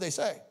 whatever they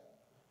say.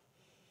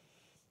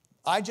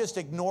 I just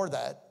ignore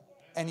that.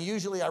 And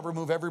usually I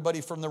remove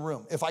everybody from the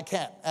room if I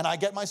can. And I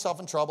get myself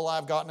in trouble.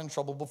 I've gotten in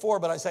trouble before.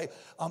 But I say,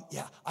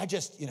 I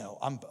just,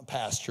 I'm a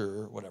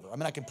pastor or whatever. I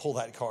mean, I can pull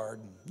that card.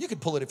 You can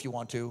pull it if you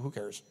want to. Who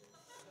cares?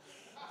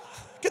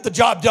 Get the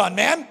job done,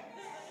 man.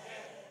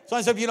 So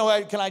I said,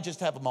 can I just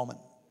have a moment?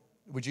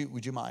 Would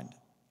you mind?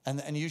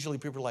 And usually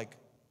people are like,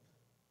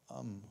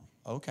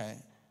 okay.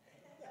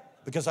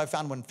 Because I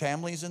found when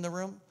family's in the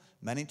room,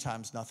 many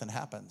times nothing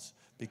happens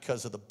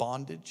because of the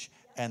bondage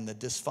and the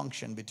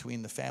dysfunction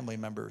between the family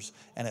members,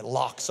 and it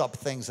locks up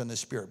things in the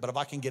spirit. But if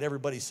I can get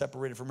everybody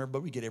separated from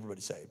everybody, we get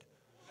everybody saved.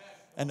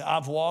 And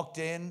I've walked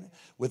in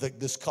with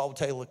this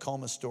cocktail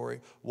coma story,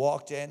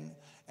 walked in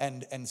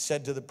and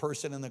said to the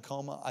person in the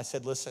coma, I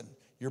said, listen,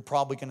 you're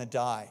probably going to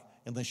die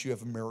unless you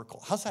have a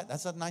miracle. How's that?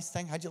 That's a nice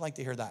thing. How'd you like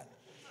to hear that?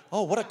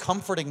 Oh, what a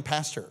comforting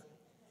pastor.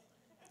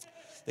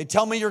 They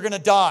tell me you're going to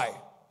die.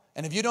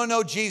 And if you don't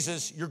know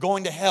Jesus, you're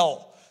going to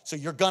hell. So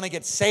you're going to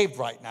get saved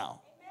right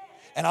now.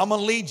 And I'm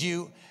going to lead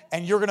you,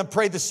 and you're going to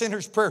pray the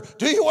sinner's prayer.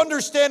 Do you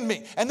understand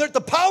me? And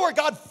the power of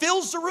God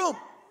fills the room.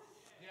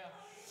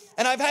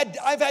 And I've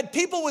had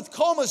people with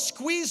coma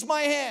squeeze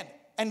my hand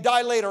and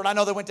die later, and I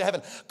know they went to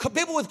heaven.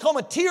 People with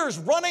coma, tears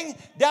running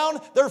down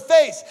their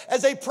face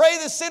as they pray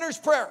the sinner's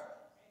prayer.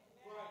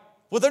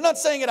 Well, they're not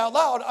saying it out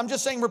loud. I'm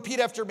just saying repeat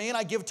after me, and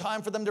I give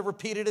time for them to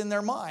repeat it in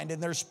their mind, in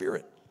their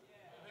spirit.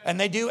 And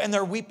they do, and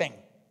they're weeping.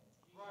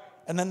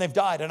 And then they've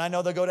died, and I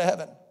know they'll go to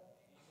heaven.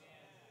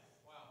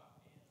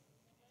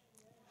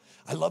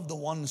 I love the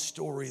one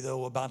story,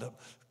 though, about a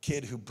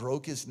kid who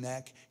broke his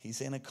neck. He's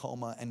in a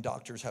coma, and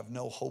doctors have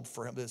no hope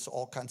for him. There's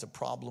all kinds of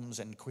problems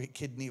and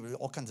kidney,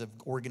 all kinds of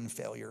organ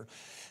failure.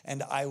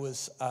 And I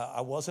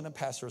wasn't a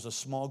pastor. I was a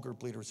small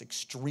group leader. It was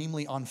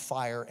extremely on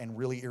fire and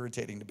really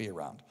irritating to be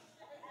around.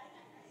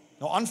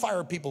 Now, on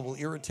fire people will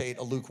irritate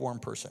a lukewarm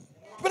person.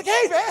 But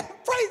hey, man,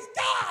 praise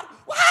God.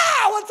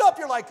 Wow, what's up?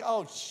 You're like,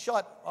 oh,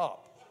 shut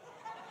up.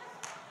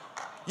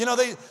 You know,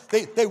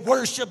 they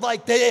worship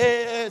like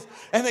this,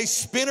 and they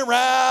spin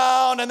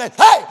around, and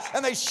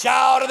they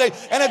shout, and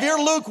if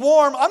you're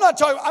lukewarm, I'm not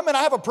talking, I mean,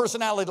 I have a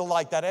personality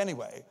like that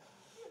anyway.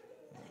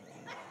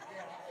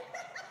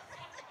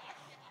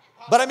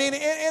 But I mean,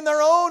 in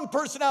their own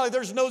personality,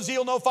 there's no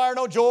zeal, no fire,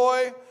 no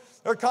joy.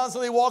 They're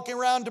constantly walking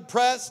around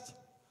depressed.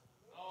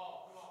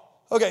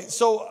 Okay,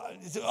 so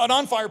an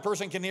on-fire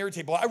person can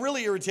irritate people. I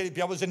really irritated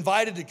people. I was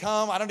invited to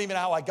come. I don't even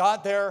know how I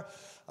got there.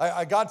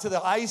 I got to the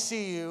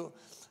ICU,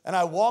 and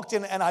I walked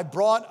in, and I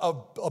brought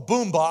a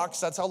boom box.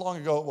 That's how long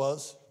ago it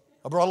was.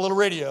 I brought a little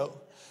radio,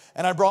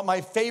 and I brought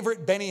my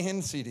favorite Benny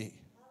Hinn CD.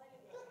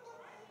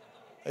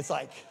 It's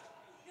like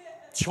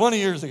 20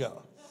 years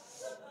ago.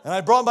 And I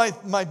brought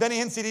my Benny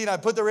Hinn CD, and I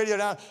put the radio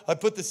down. I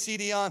put the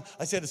CD on.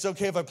 I said, it's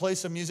okay if I play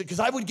some music,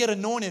 because I would get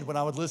anointed when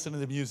I would listen to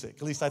the music.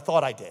 At least I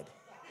thought I did.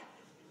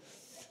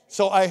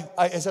 So I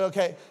said,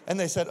 okay. And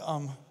they said,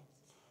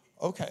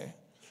 okay.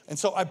 And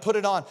so I put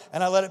it on,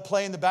 and I let it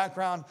play in the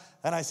background,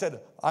 and I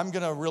said, I'm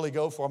going to really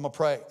go for it. I'm going to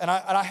pray. And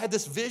I had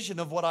this vision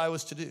of what I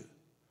was to do.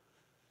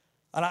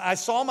 And I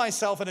saw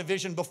myself in a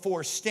vision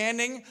before,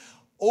 standing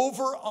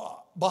over,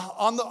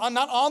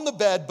 not on the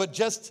bed, but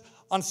just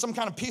on some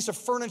kind of piece of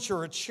furniture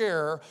or a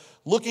chair,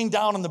 looking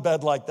down on the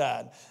bed like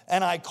that.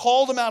 And I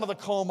called him out of the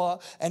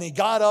coma, and he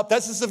got up.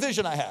 That's just the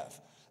vision I have.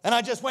 And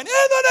I just went, in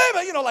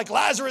the name of, like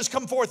Lazarus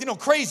come forth,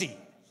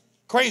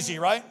 crazy,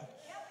 right?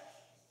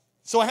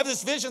 So I have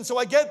this vision. So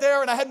I get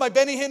there, and I had my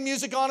Benny Hinn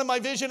music on in my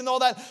vision and all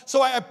that.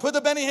 So I put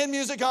the Benny Hinn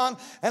music on,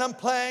 and I'm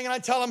playing, and I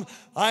tell them,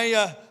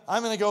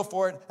 I'm going to go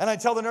for it. And I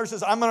tell the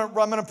nurses, I'm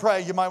going to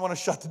pray. You might want to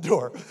shut the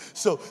door.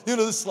 So,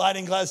 the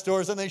sliding glass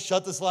doors, and they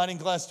shut the sliding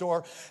glass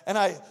door. And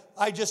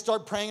I just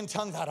start praying in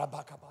tongues.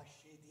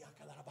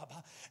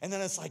 And then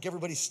it's like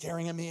everybody's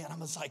staring at me, and I'm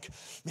just like,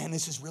 man,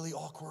 this is really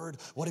awkward.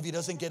 What if he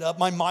doesn't get up?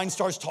 My mind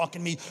starts talking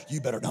to me. You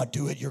better not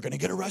do it. You're going to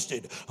get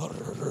arrested.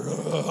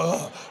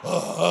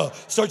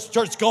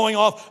 Starts going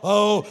off.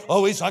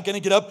 Oh, he's not going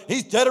to get up.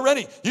 He's dead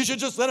already. You should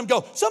just let him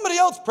go. Somebody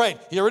else prayed.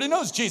 He already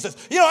knows Jesus.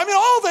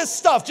 All this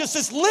stuff, just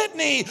this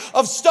litany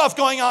of stuff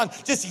going on.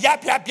 Just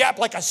yap, yap, yap,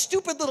 like a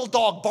stupid little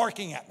dog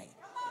barking at me.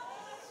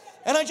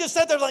 And I just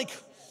sat there like,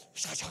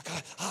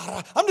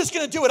 I'm just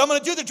going to do it. I'm going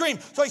to do the dream.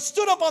 So I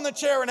stood up on the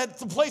chair, and had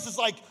some places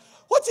like,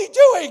 what's he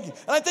doing?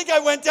 And I think I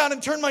went down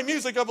and turned my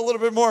music up a little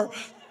bit more.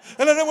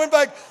 And then I went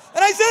back,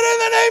 and I said, in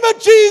the name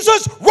of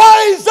Jesus,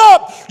 rise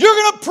up. You're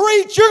going to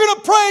preach. You're going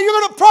to pray. You're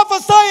going to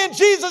prophesy in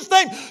Jesus'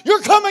 name.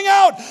 You're coming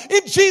out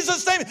in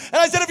Jesus' name. And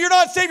I said, if you're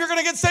not saved, you're going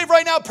to get saved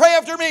right now. Pray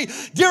after me.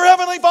 Dear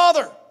Heavenly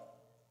Father.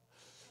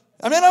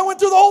 I mean, I went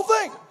through the whole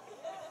thing.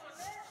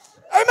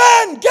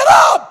 Amen. Get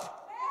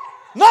up.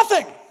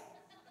 Nothing.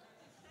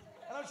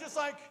 Just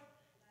like,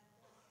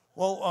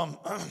 well,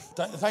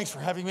 thanks for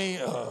having me.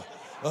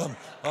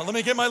 Let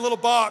me get my little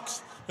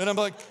box. And I'm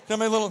like, I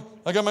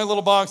got my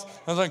little box.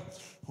 I was like,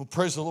 well,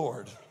 praise the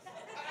Lord.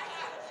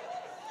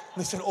 And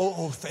they said,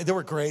 they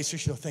were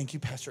gracious. Thank you,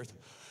 Pastor.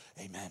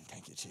 Amen.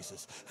 Thank you,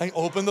 Jesus. I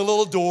opened the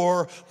little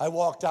door. I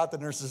walked out. The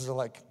nurses are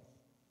like,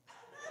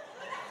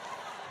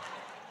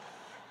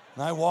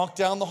 and I walked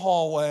down the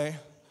hallway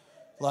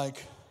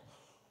like,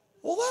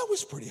 well, that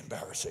was pretty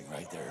embarrassing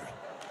right there.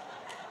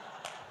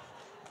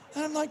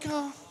 And I'm like,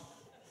 well,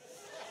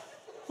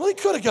 he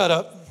could have got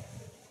up.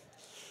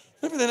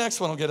 Maybe the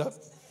next one will get up.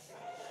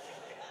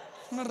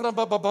 And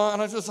I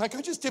was just like,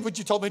 I just did what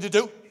you told me to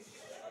do.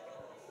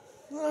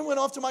 And I went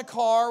off to my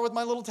car with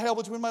my little tail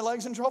between my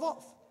legs and drove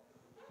off.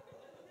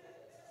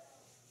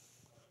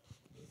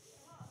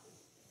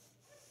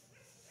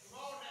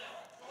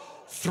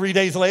 Three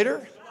days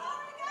later,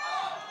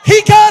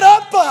 he got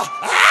up.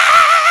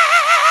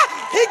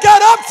 He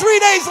got up 3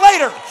 days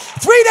later.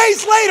 3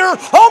 days later,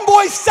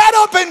 homeboy sat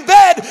up in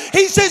bed.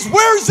 He says,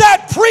 where's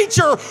that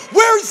preacher?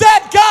 Where's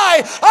that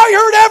guy? I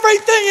heard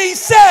everything he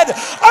said.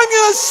 I'm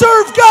going to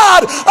serve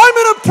God. I'm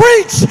going to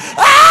preach.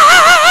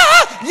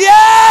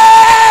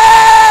 Yes!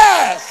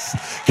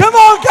 Come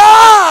on,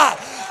 God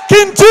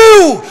can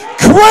do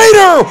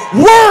greater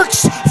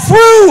works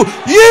through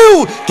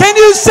you. Can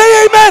you say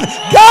amen?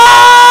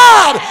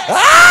 God,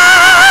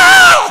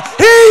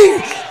 He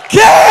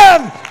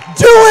can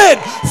do it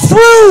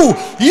through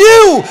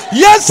you.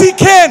 Yes, He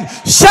can.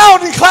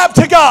 Shout and clap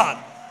to God.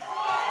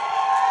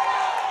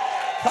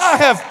 I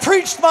have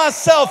preached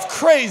myself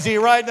crazy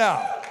right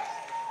now.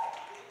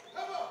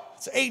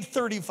 It's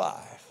 8:35.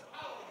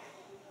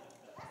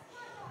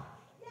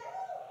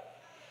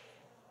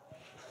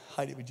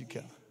 Heidi, would you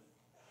come?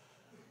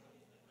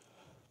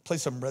 Play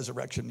some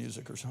resurrection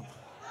music or something.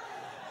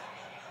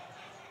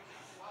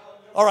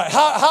 All right,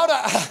 how do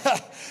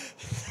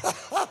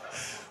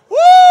woo!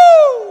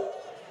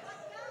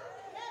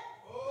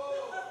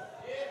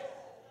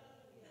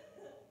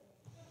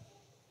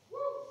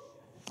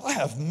 I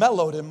have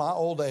mellowed in my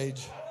old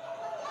age.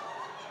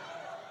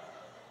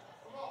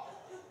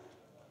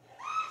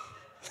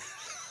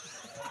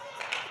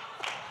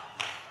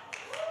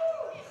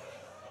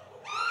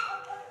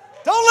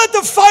 Don't let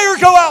the fire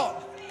go out.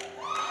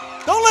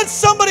 Don't let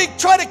somebody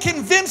try to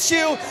convince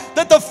you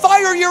that the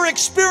fire you're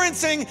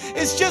experiencing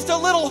is just a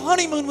little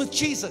honeymoon with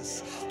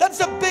Jesus. That's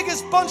the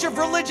biggest bunch of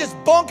religious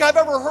bunk I've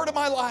ever heard in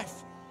my life.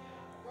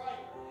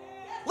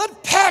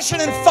 Let passion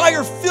and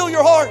fire fill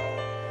your heart.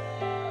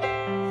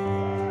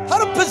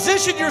 How to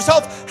position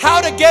yourself,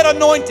 how to get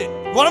anointed.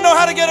 Want to know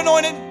how to get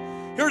anointed?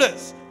 Here it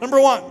is. Number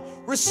one,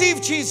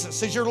 receive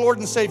Jesus as your Lord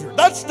and Savior.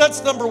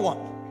 That's number one.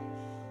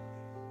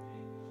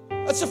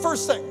 That's the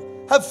first thing.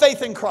 Have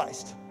faith in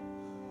Christ.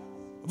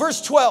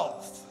 Verse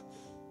 12.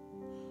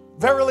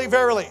 Verily,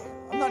 verily.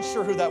 I'm not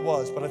sure who that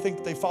was, but I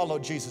think they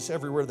followed Jesus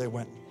everywhere they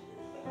went.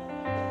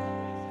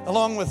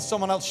 Along with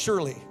someone else,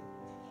 Shirley.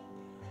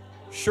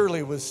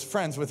 Shirley was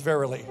friends with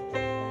Verily.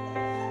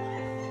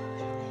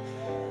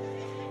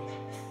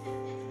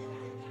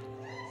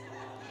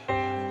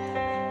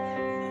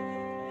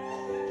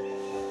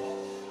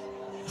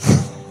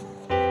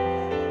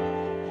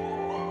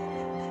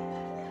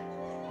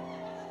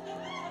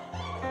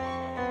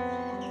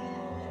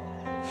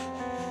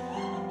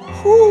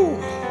 Whew.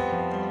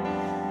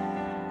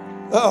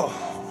 Oh.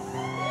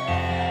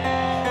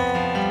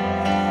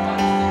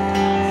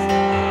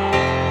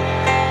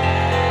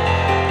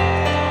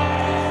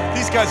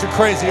 These guys are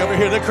crazy over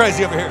here. They're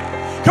crazy over here.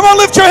 Come on,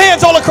 lift your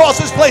hands all across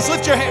this place.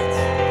 Lift your hands.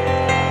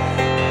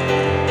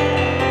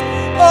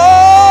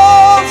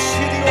 Oh,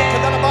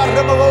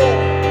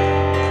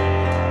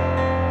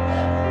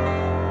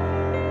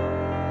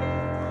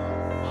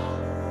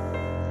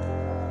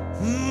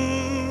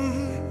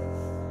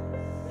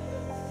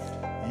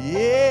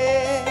 yeah.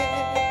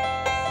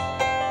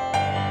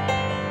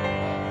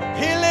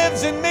 He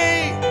lives in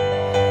me.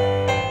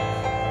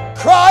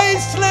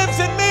 Christ lives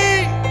in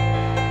me.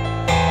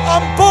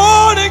 I'm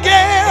born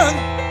again.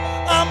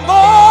 I'm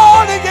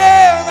born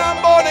again.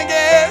 I'm born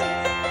again.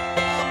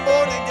 I'm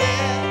born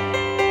again.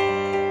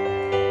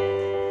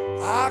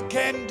 I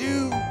can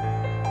do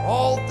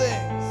all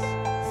things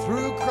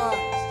through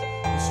Christ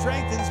who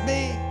strengthens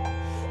me.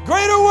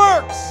 Greater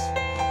works.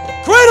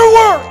 Greater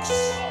works.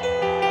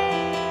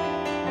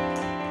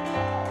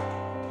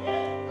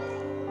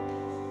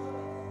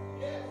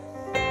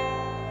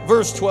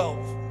 Verse 12.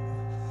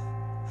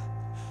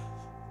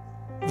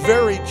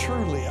 Very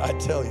truly, I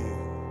tell you,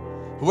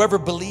 whoever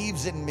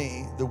believes in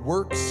me,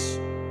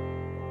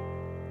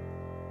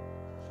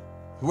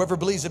 whoever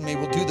believes in me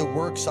will do the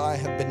works I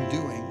have been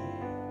doing.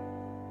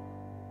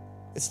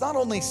 It's not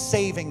only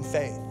saving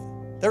faith.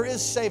 There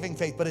is saving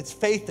faith, but it's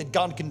faith that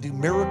God can do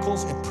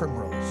miracles in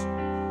Primrose.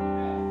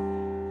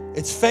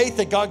 It's faith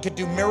that God could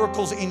do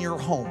miracles in your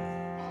home.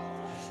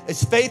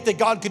 It's faith that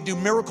God could do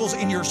miracles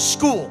in your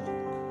school.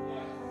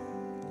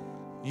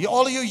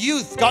 All of you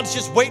youth, God's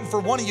just waiting for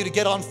one of you to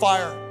get on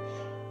fire.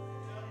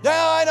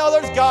 Yeah, I know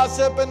there's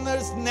gossip and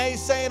there's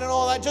naysaying and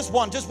all that. Just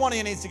one of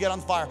you needs to get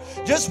on fire.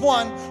 Just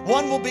one.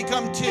 One will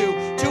become two.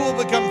 Two will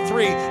become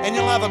three. And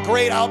you'll have a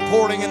great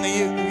outpouring in the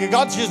youth.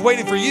 God's just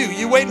waiting for you.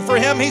 You waiting for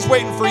Him? He's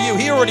waiting for you.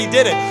 He already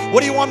did it.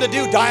 What do you want Him to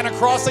do? Die on a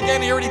cross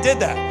again? He already did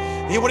that.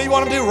 What do you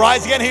want Him to do?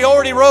 Rise again? He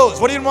already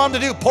rose. What do you want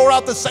Him to do? Pour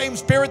out the same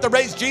Spirit that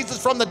raised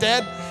Jesus from the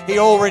dead? He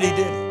already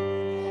did it.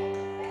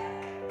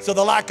 So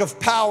the lack of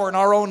power in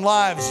our own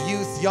lives,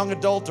 youth, young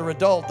adult, or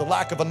adult, the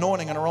lack of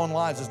anointing in our own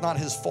lives is not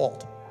His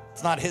fault.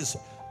 It's not His.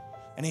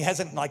 And He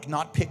hasn't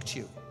not picked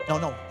you.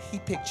 No, He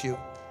picked you.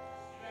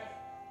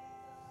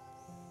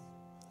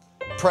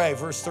 Pray,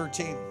 verse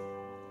 13.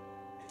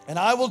 And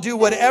I will do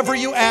whatever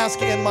you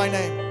ask in my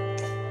name.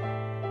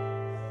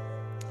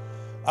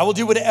 I will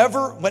do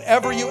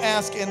whatever you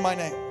ask in my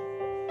name,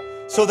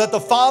 so that the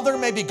Father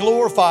may be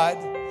glorified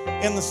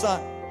in the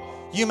Son.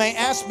 You may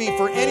ask me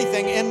for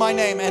anything in my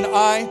name, and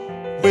I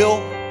will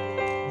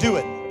do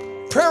it.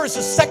 Prayer is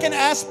the second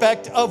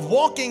aspect of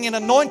walking in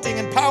anointing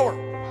and power.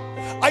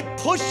 I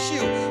push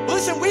you.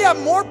 Listen, we have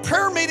more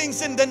prayer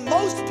meetings than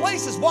most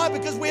places. Why?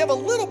 Because we have a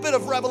little bit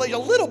of revelation, a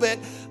little bit.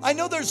 I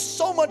know there's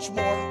so much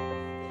more.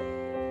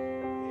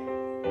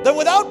 That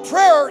without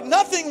prayer,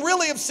 nothing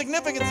really of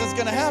significance is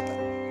going to happen.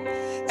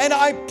 And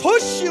I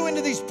push you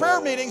into these prayer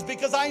meetings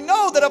because I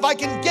know that if I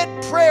can get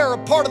prayer a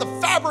part of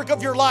the fabric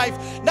of your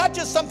life, not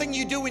just something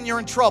you do when you're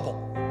in trouble.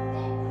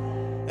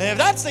 And if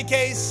that's the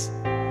case,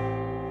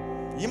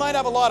 you might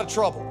have a lot of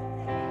trouble.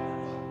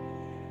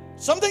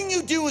 Something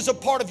you do as a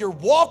part of your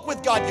walk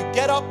with God. You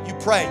get up, you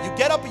pray. You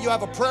get up and you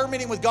have a prayer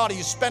meeting with God, or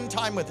you spend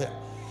time with Him.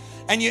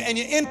 And you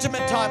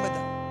intimate time with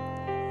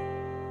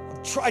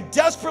Him. I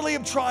desperately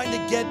am trying to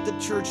get the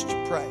church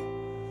to pray.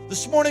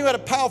 This morning we had a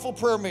powerful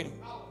prayer meeting.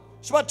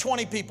 It's about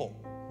 20 people.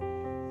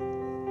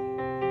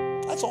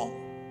 That's all.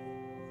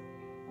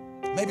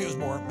 Maybe it was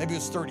more, maybe it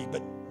was 30,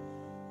 but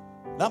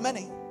not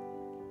many.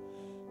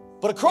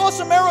 But across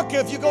America,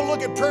 if you go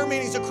look at prayer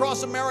meetings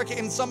across America,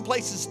 in some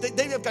places,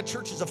 they've got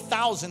churches of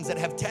thousands that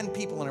have 10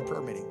 people in a prayer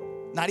meeting.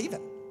 Not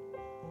even.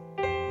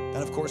 And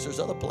of course, there's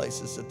other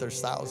places that there's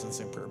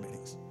thousands in prayer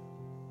meetings.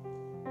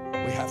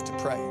 We have to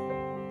pray.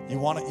 You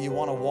want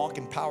to walk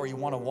in power. You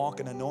want to walk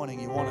in anointing.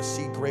 You want to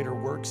see greater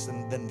works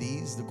than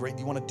these.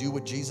 You want to do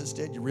what Jesus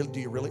did. Do you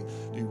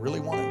really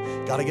want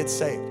it? Got to get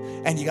saved,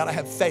 and you got to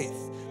have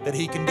faith that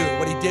He can do it.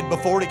 What He did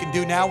before, He can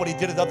do now. What He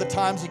did at other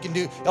times, He can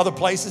do other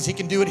places. He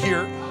can do it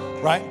here,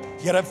 right?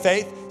 You got to have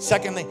faith.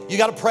 Secondly, you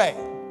got to pray.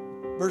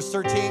 Verse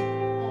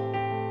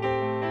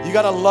 13. You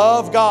got to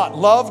love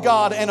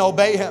God, and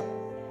obey Him.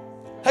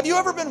 Have you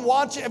ever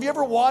watched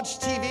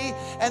TV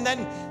and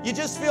then you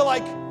just feel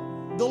like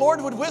the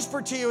Lord would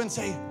whisper to you and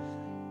say,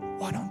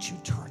 why don't you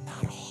turn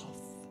that off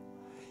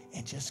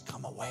and just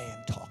come away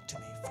and talk to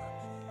me for a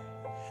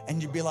minute?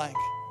 And you'd be like,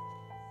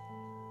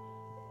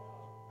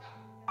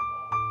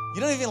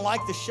 you don't even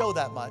like the show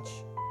that much,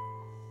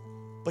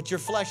 but your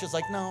flesh is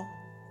like, no.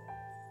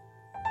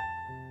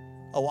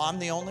 Oh, I'm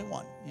the only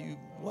one. You,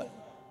 what?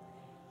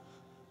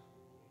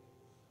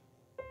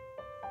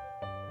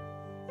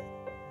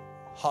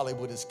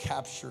 Hollywood has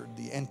captured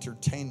the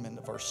entertainment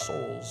of our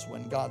souls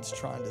when God's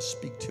trying to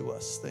speak to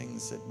us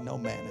things that no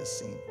man has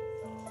seen.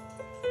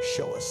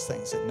 Show us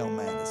things that no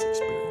man has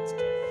experienced.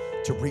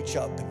 To reach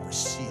up and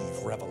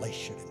receive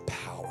revelation and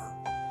power,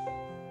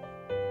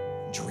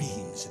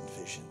 dreams and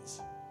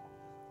visions.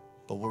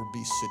 But we'll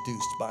be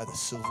seduced by the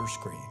silver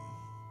screen.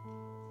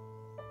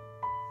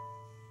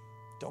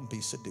 Don't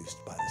be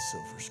seduced by the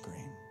silver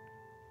screen.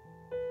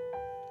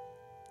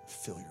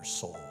 Fill your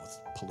soul with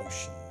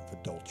pollution of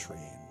adultery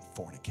and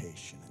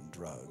fornication and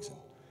drugs.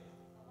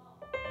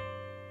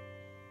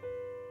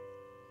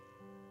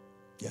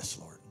 Yes,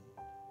 Lord.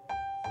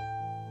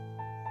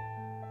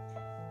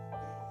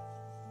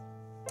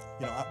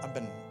 You know, I've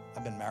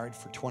been married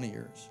for 20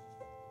 years.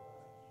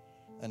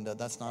 And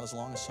that's not as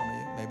long as some of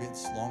you. Maybe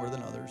it's longer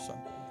than others. So.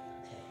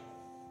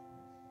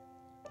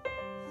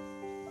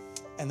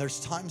 And there's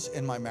times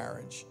in my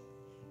marriage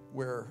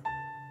where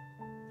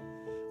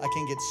I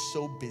can get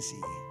so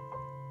busy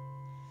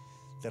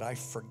that I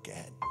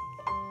forget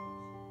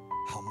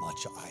how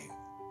much I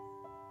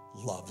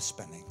love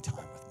spending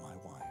time with my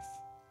wife.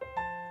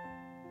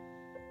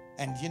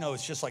 And, you know,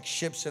 it's just like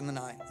ships in the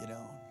night, you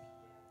know.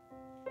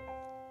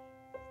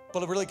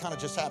 But it really kind of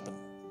just happened.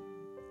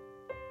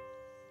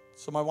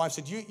 So my wife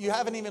said, you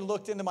haven't even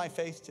looked into my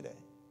face today.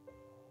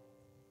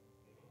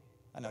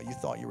 I know, you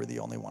thought you were the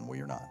only one. Well,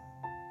 you're not.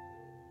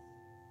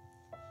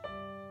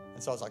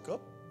 And so I was like, oh.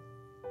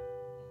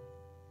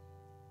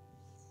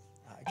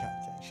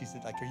 She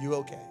said, like, are you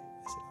okay?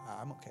 I said,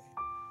 I'm okay.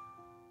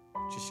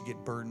 Just to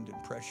get burdened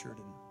and pressured.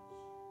 And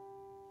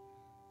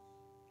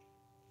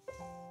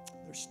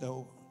there's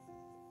no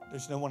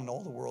one in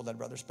all the world I'd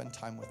rather spend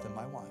time with than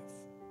my wife.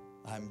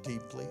 I'm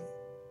deeply,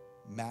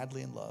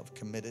 madly in love,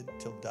 committed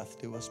till death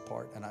do us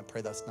part. And I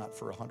pray that's not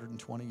for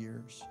 120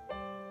 years.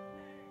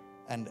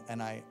 And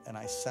I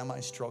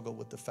semi-struggle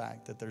with the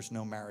fact that there's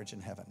no marriage in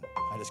heaven.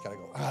 I just got to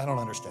go, I don't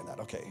understand that.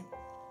 Okay.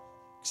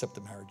 Except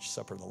the marriage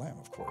supper of the Lamb,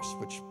 of course,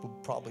 which will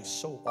probably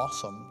so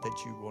awesome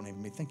that you won't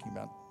even be thinking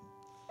about.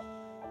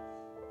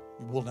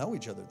 We'll know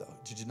each other, though.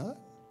 Did you know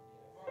that?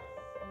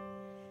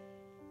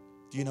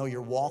 Do you know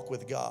your walk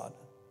with God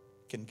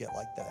can get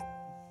like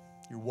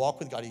that? Your walk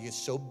with God, you get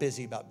so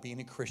busy about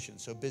being a Christian,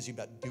 so busy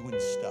about doing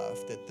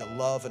stuff that the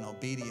love and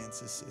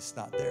obedience is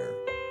not there.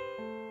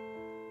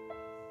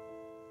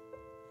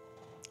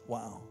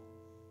 Wow.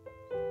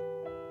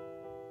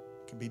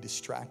 Can be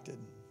distracted.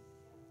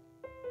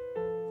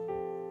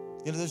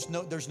 You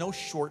know, there's no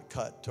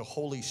shortcut to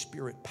Holy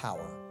Spirit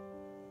power.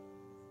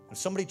 If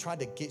somebody tried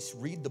to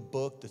read the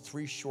book, The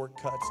 3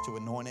 Shortcuts to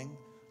Anointing,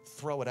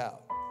 throw it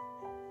out.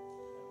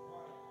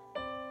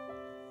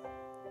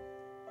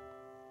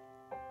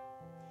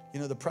 You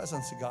know, the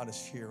presence of God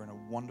is here in a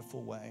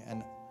wonderful way.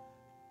 And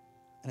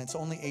it's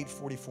only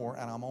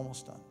 8:44 and I'm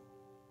almost done.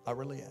 I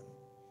really am.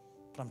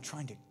 But I'm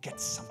trying to get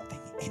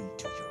something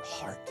into your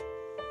heart.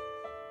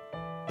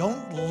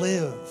 Don't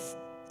live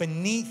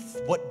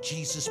beneath what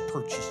Jesus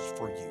purchased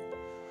for you.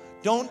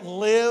 Don't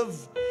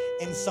live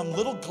in some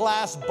little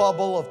glass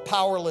bubble of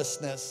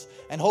powerlessness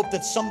and hope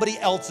that somebody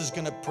else is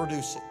going to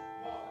produce it.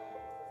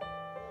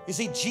 You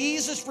see,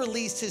 Jesus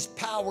released His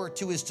power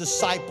to His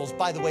disciples.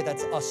 By the way,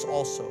 that's us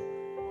also.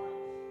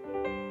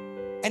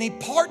 And He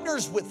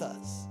partners with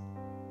us.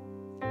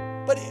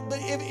 But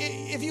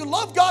if you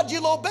love God,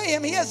 you'll obey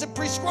Him. He has a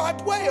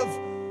prescribed way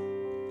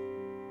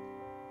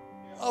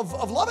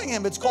of loving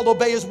Him. It's called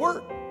obey His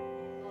word.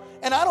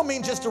 And I don't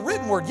mean just a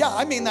written word. Yeah,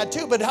 I mean that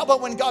too. But how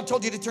about when God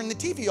told you to turn the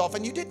TV off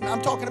and you didn't?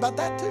 I'm talking about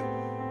that too.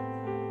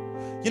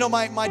 You know,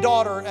 my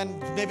daughter, and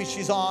maybe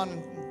she's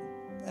on,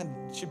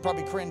 and she'd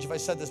probably cringe if I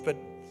said this, but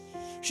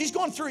she's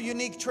going through a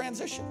unique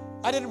transition.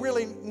 I didn't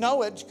really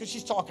know it because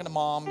she's talking to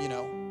mom, you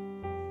know.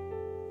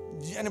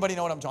 Anybody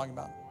know what I'm talking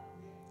about?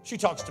 She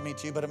talks to me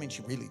too, but I mean,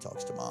 she really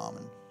talks to mom.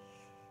 And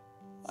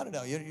I don't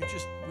know,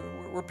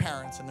 we're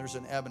parents, and there's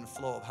an ebb and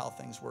flow of how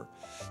things work.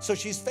 So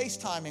she's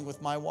FaceTiming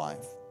with my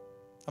wife.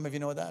 How many of you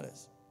know what that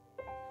is?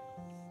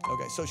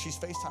 Okay, so she's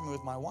FaceTiming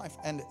with my wife,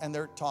 and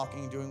they're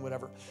talking, doing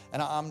whatever,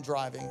 and I'm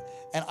driving,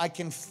 and I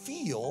can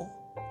feel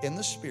in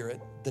the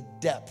spirit the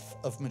depth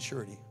of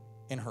maturity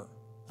in her.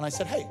 And I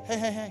said, hey,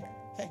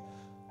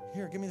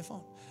 here, give me the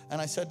phone.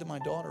 And I said to my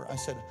daughter, I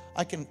said,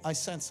 I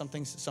sense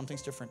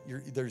something's different.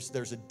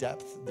 There's a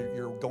depth.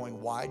 You're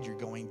going wide. You're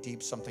going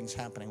deep. Something's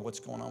happening. What's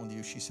going on with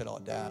you? She said, oh,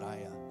 Dad,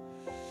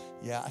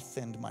 I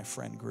thinned my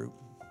friend group.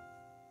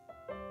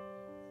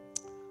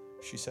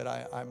 She said,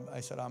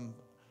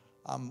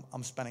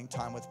 I'm spending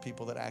time with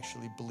people that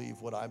actually believe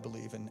what I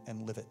believe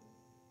and live it.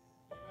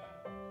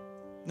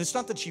 And it's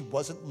not that she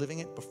wasn't living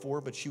it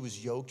before, but she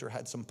was yoked or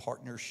had some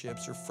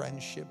partnerships or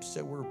friendships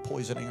that were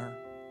poisoning her.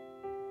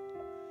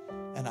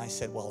 And I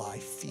said, well, I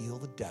feel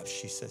the depth.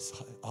 She says,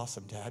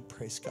 awesome, Dad,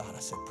 praise God. I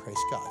said, praise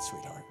God,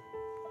 sweetheart.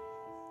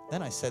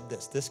 Then I said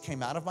this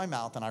came out of my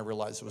mouth, and I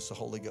realized it was the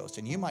Holy Ghost.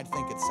 And you might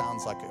think it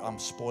sounds like I'm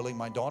spoiling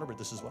my daughter, but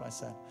this is what I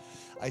said.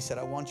 I said,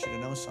 I want you to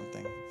know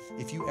something.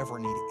 If you ever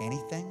need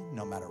anything,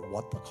 no matter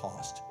what the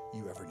cost,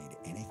 you ever need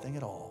anything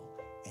at all,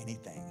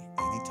 anything,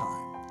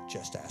 anytime,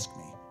 just ask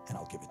me, and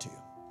I'll give it to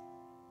you.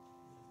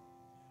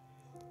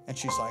 And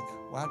she's like,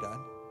 wow, Dad.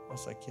 I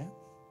was like, yeah.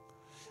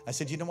 I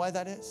said, you know why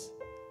that is?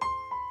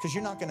 Because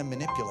you're not going to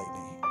manipulate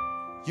me.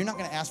 You're not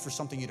going to ask for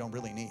something you don't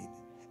really need.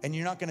 And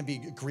you're not going to be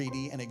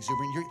greedy and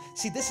exuberant.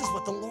 See, this is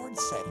what the Lord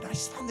said. And I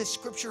just found this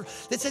scripture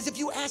that says, if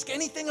you ask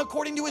anything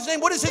according to his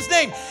name, what is his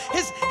name?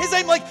 His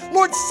name, like,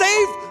 Lord,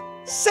 save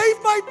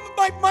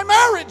my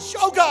marriage.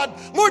 Oh God,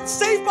 Lord,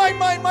 save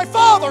my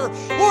father.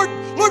 Lord,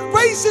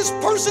 raise this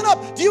person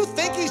up. Do you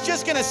think he's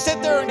just going to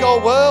sit there and go,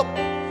 well,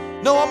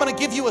 no, I'm going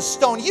to give you a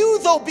stone. You,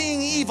 though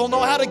being evil, know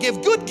how to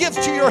give good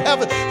gifts to your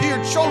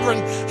children.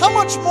 How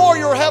much more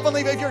your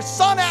heavenly, if your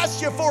son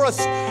asks you for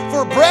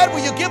bread,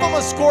 will you give him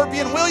a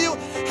scorpion, will you?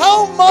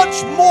 How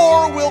much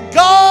more will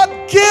God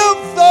give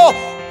the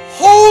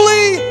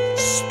Holy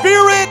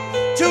Spirit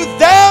to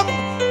them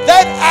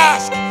that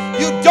ask?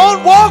 You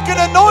don't walk in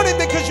anointing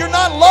because you're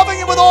not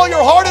loving it with all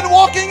your heart and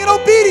walking in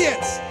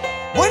obedience.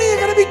 When are you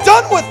going to be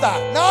done with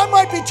that? Now, I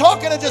might be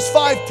talking to just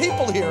 5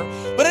 people here,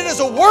 but it is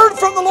a word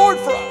from the Lord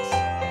for us.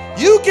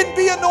 You can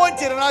be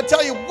anointed, and I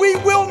tell you, we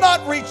will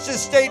not reach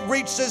this state,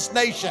 reach this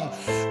nation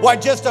by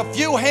just a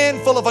few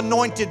handful of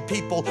anointed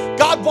people.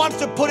 God wants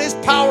to put his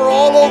power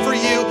all over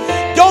you.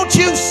 Don't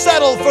you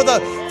settle for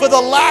the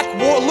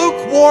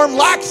lukewarm,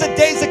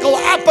 lackadaisical,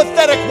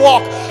 apathetic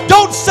walk.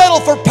 Don't settle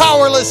for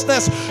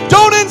powerlessness.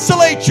 Don't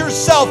insulate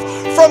yourself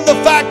from the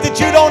fact that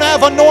you don't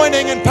have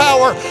anointing and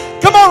power.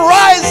 Come on,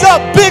 rise up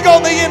big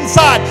on the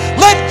inside.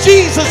 Let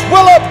Jesus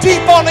well up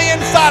deep on the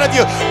inside of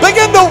you.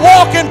 Begin to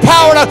walk in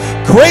power. Now,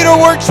 greater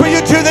works will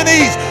you do than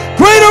these.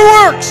 Greater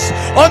works.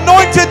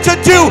 Anointed to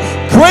do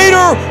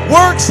greater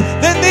works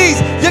than these.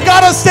 You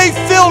got to stay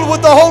filled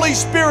with the Holy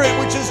Spirit,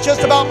 which is just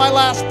about my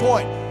last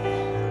point.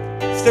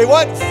 Stay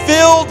what?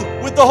 Filled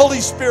with the Holy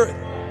Spirit.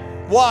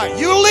 Why?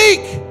 You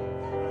leak.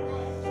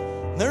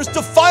 There's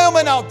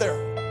defilement out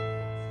there.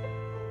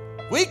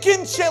 We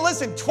can,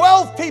 listen,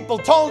 12 people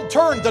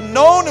turned the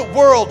known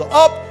world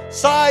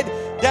upside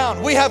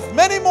down. We have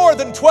many more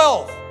than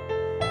 12.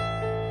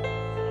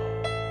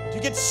 You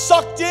get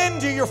sucked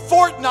into your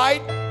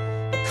Fortnite,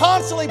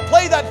 constantly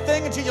play that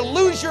thing until you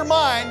lose your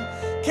mind.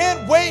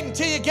 Can't wait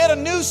until you get a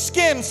new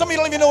skin. Some of you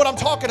don't even know what I'm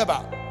talking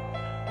about.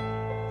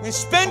 You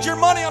spend your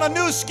money on a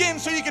new skin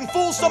so you can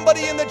fool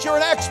somebody in that you're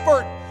an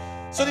expert,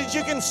 so that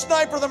you can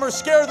sniper them or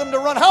scare them to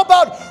run. How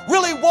about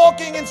really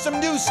walking in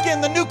some new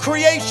skin, the new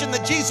creation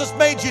that Jesus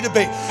made you to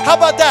be? How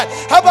about that?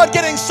 How about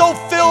getting so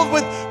filled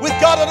with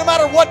God that no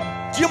matter what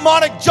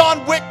demonic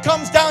John Wick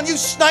comes down, you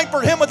sniper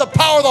him with the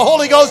power of the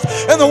Holy Ghost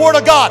and the Word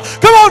of God?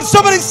 Come on,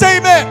 somebody say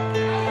amen.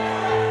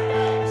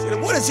 See,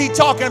 what is he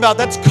talking about?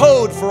 That's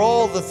code for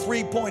all the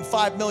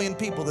 3.5 million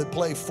people that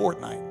play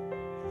Fortnite.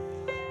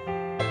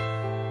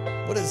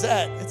 What is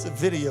that? It's a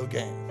video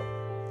game.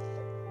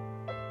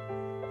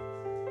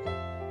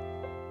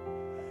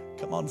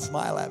 Come on,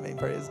 smile at me,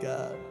 praise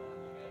God.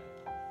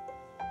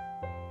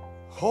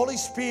 Holy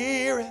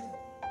Spirit,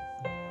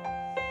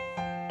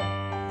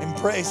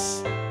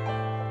 embrace.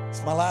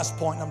 It's my last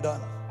point and I'm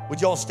done. Would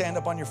you all stand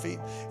up on your feet?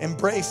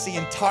 Embrace the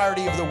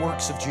entirety of the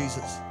works of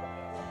Jesus.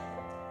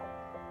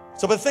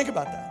 But think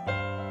about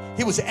that.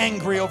 He was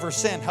angry over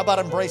sin. How about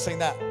embracing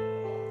that?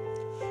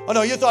 Oh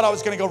no, you thought I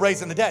was going to go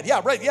raising the dead.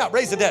 Yeah,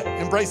 raise the dead.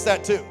 Embrace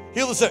that too.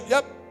 Heal the sick.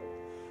 Yep.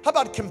 How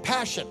about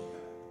compassion?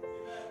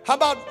 How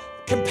about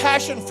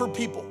compassion for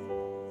people?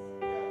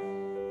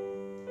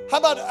 How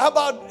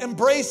about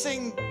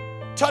embracing,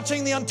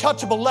 touching the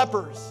untouchable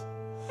lepers?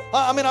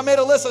 I mean, I made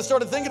a list. I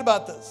started thinking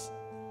about this.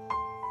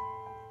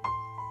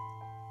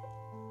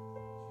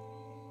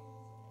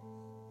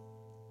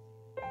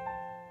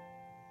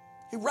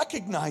 He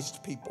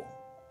recognized people.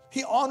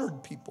 He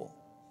honored people.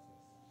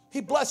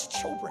 He blessed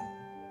children.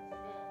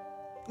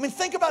 I mean,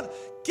 think about it.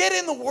 Get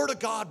in the Word of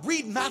God.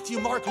 Read Matthew,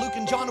 Mark, Luke,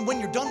 and John. And when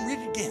you're done, read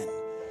it again.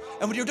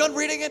 And when you're done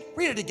reading it,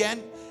 read it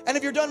again. And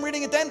if you're done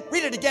reading it then,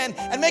 read it again.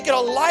 And make it a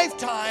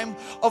lifetime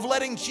of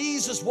letting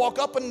Jesus walk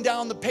up and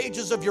down the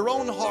pages of your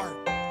own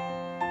heart.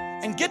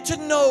 And get to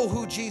know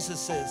who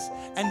Jesus is.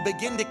 And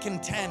begin to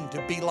contend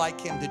to be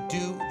like him, to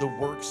do the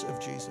works of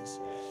Jesus.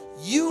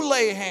 You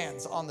lay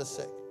hands on the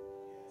sick.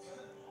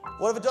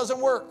 What if it doesn't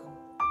work?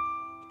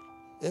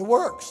 It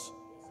works.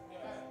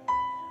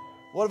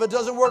 What if it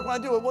doesn't work when I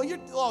do it?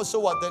 Well, so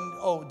what then?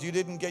 Oh, you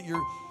didn't get your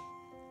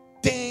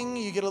ding.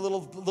 You get a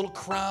little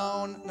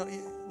crown. No,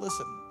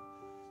 listen.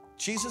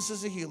 Jesus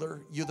is a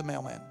healer. You're the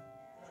mailman.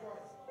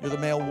 You're the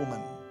mail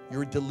woman.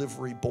 You're a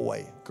delivery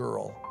boy,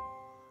 girl.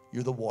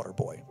 You're the water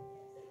boy.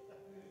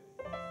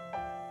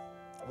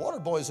 Water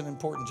boy is an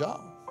important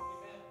job.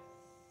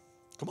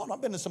 Come on,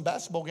 I've been to some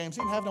basketball games.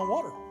 You didn't have no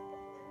water.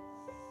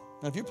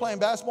 And if you're playing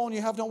basketball and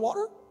you have no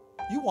water,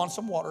 you want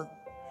some water.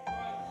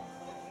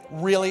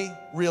 Really,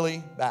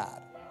 really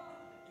bad.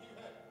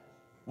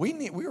 We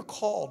are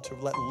called to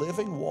let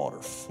living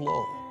water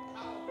flow.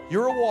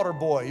 You're a water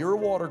boy. You're a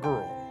water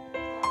girl.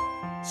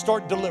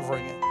 Start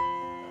delivering it.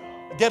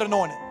 Get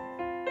anointed.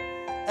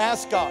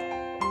 Ask God.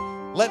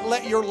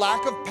 Let your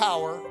lack of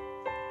power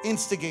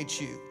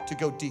instigate you to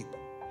go deep.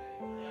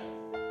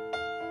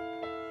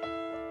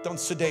 Don't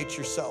sedate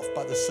yourself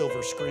by the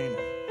silver screen.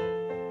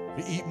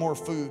 You eat more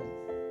food.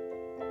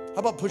 How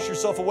about push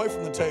yourself away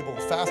from the table,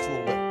 fast a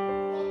little bit?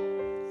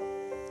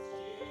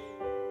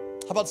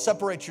 How about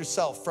separate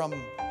yourself from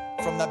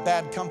that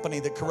bad company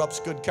that corrupts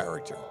good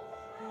character?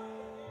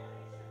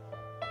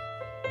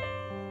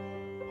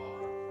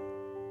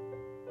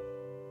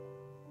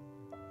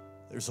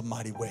 There's a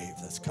mighty wave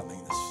that's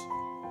coming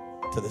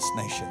to this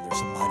nation.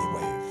 There's a mighty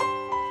wave.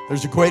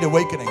 There's a great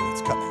awakening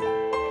that's coming.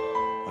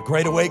 A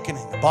great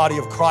awakening. The body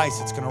of Christ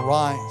that's going to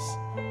rise.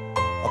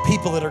 A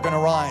people that are going to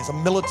rise. A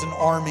militant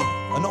army.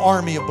 An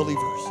army of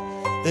believers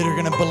that are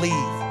going to believe,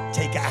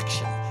 take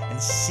action,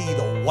 and see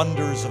the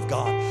wonders of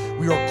God.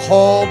 We are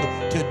called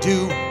to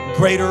do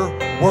greater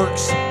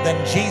works than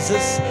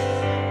Jesus.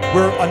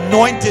 We're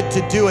anointed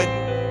to do it.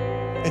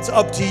 It's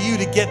up to you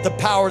to get the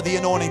power, the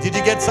anointing. Did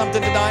you get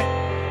something tonight?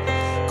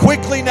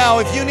 Quickly now,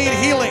 if you need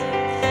healing,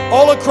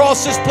 all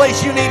across this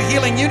place you need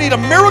healing. You need a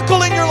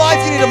miracle in your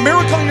life. You need a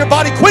miracle in your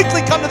body.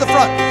 Quickly come to the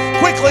front.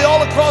 Quickly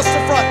all across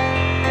the front.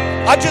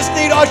 I just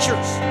need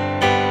ushers.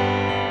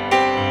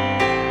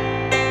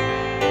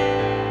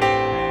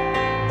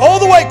 All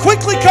the way,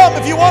 quickly come.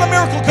 If you want a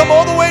miracle, come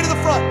all the way to the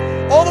front.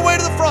 All the way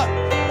to the front.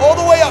 All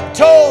the way up.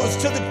 Toes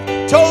to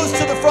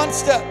the front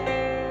step.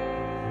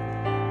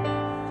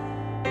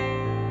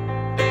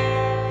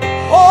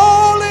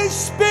 Holy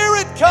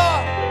Spirit,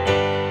 come.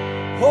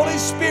 Holy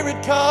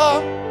Spirit,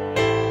 come.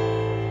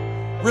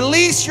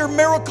 Release your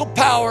miracle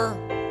power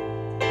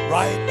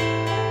right now.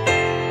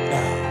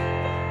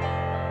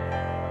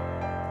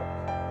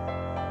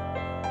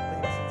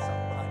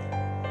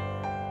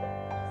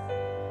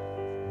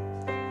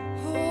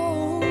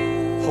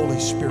 Holy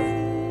Spirit.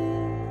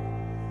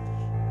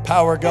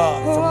 Power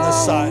God from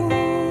this side.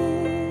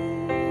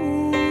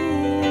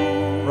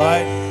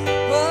 Right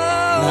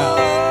now.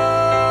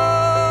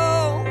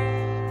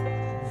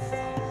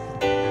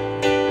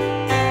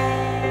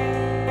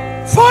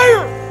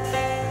 Fire!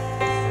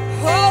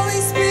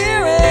 Holy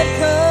Spirit,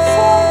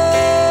 come.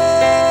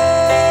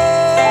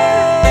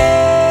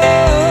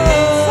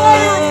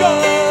 Fire of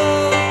God.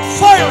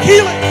 Fire,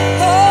 healing.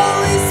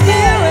 Holy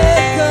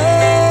Spirit,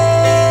 come.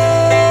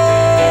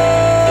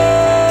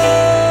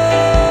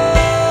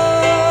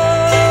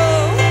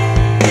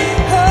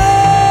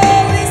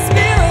 Holy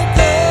Spirit,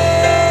 come.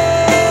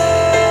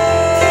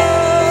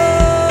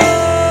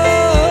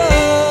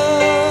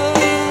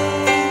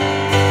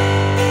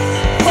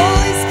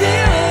 Holy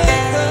Spirit,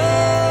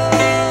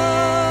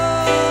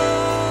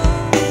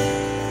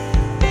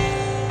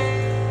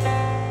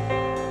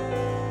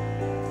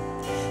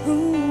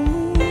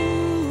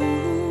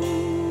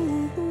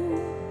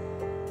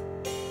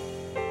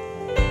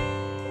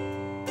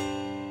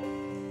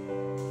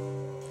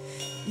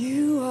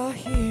 you are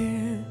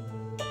here.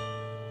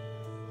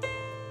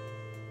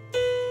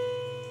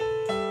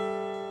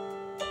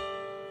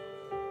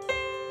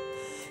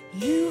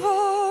 You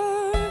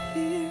are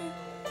here.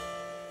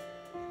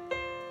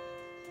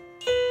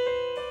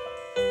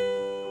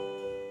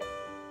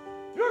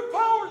 Your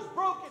power is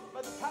broken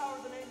by the power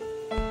of the name of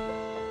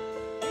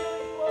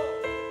healing flow.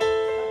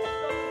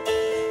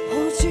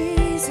 Oh,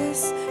 Jesus,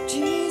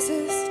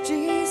 Jesus,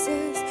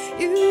 Jesus,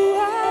 you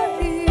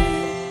are here.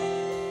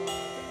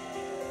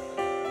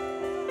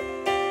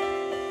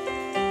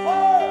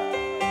 Fire!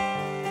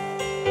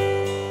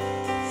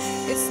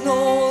 It's no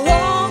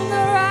longer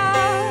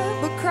I,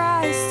 but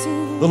Christ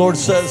who. The Lord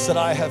says that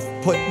I have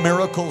put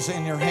miracles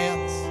in your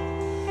hands.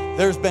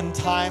 There's been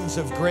times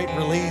of great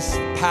release,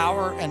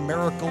 power, and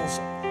miracles,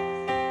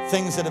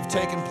 things that have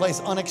taken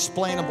place,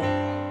 unexplainable.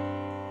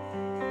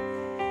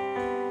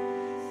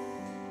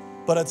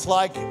 But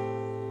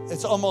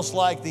it's almost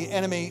like the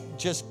enemy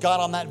just got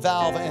on that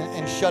valve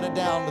and shut it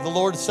down. But the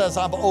Lord says,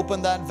 I've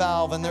opened that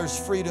valve, and there's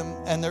freedom,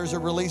 and there's a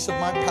release of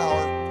my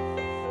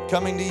power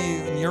coming to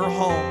you in your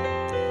home.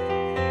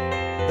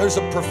 There's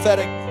a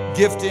prophetic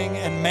gifting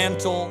and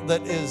mantle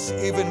that is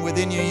even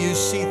within you. You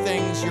see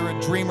things. You're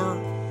a dreamer.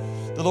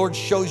 The Lord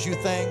shows you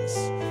things.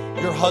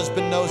 Your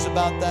husband knows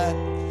about that,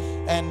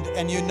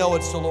 and you know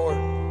it's the Lord.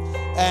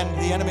 And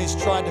the enemy's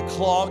tried to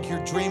clog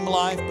your dream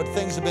life, but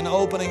things have been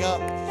opening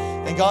up.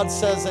 And God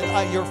says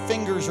that your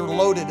fingers are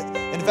loaded.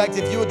 In fact,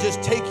 if you would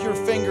just take your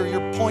finger,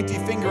 your pointy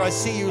finger, I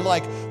see you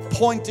like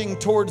pointing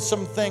towards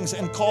some things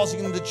and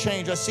causing them to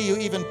change. I see you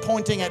even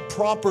pointing at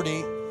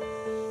property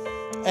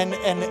and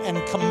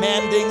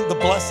commanding the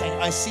blessing.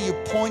 I see you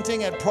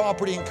pointing at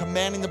property and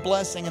commanding the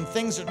blessing, and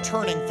things are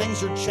turning,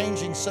 things are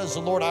changing, says the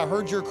Lord. I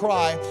heard your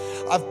cry.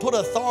 I've put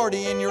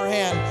authority in your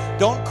hand.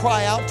 Don't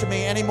cry out to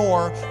me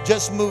anymore.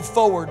 Just move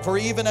forward. For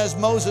even as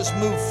Moses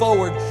moved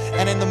forward,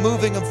 and in the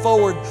moving of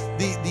forward,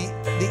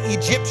 the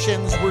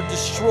Egyptians were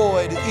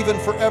destroyed even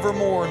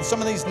forevermore. And some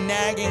of these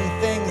nagging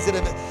things that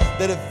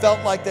have felt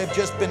like they've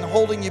just been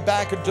holding you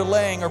back or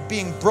delaying are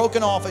being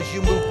broken off as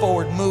you move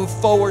forward. Move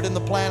forward in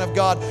the plan of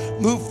God.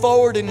 Move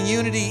forward in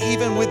unity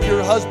even with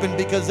your husband,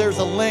 because there's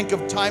a link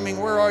of timing.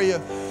 Where are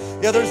you?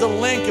 Yeah, there's a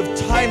link of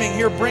timing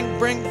here. Bring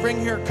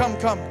here.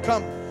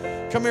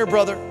 Come here,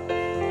 brother.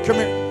 Come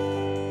here.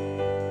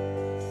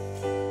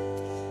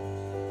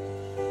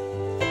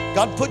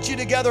 God put you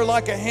together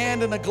like a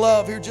hand and a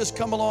glove. Here, just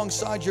come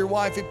alongside your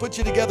wife. He put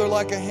you together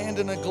like a hand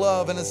and a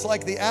glove. And it's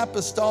like the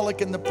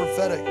apostolic and the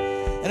prophetic.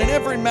 And in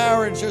every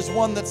marriage, there's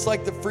one that's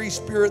like the free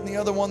spirit and the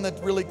other one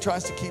that really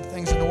tries to keep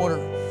things in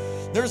order.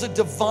 There's a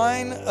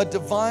divine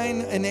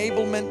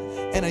enablement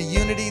and a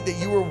unity that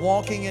you are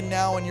walking in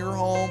now in your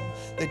home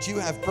that you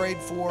have prayed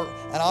for.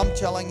 And I'm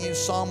telling you,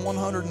 Psalm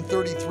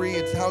 133,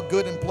 it's how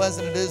good and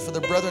pleasant it is for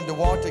the brethren to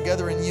walk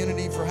together in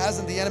unity. For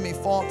hasn't the enemy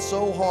fought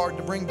so hard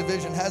to bring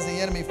division? Has the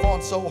enemy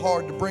fought so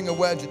hard to bring a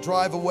wedge, to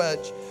drive a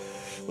wedge?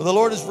 Well, the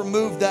Lord has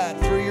removed that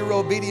through your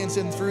obedience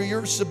and through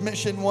your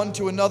submission one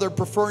to another,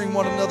 preferring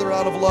one another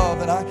out of love.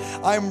 And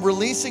I'm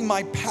releasing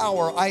my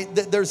power.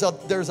 There's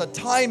a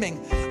timing.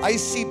 I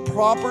see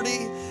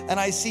property, and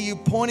I see you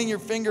pointing your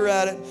finger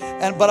at it.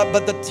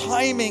 But the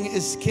timing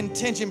is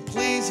contingent.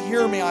 Please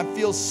hear me. I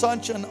feel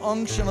such an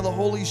unction of the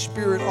Holy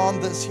Spirit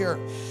on this here.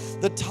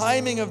 The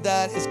timing of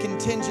that is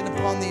contingent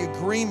upon the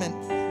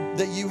agreement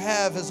that you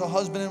have as a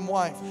husband and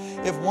wife.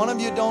 If one of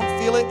you don't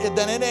feel it,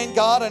 then it ain't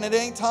God and it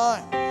ain't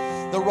time.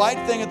 The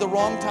right thing at the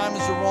wrong time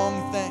is the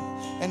wrong thing.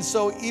 And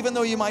so even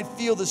though you might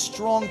feel the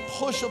strong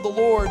push of the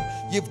Lord,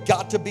 you've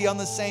got to be on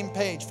the same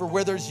page. For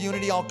where there's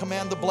unity, I'll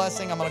command the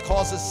blessing. I'm going to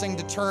cause this thing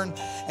to turn.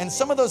 And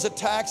some of those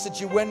attacks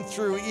that you went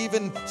through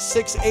even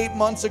 6-8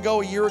 months ago,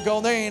 a year ago,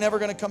 they ain't ever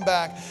going to come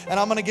back. And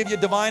I'm going to give you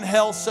divine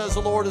health, says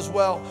the Lord as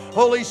well.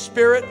 Holy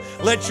Spirit,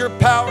 let your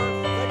power,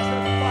 let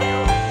your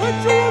fire,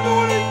 let your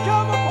anointing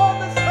come upon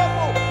this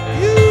couple.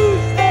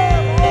 Use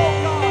them, oh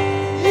God.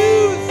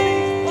 Use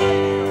these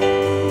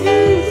pioneers.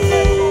 Use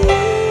them,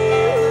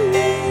 Lord.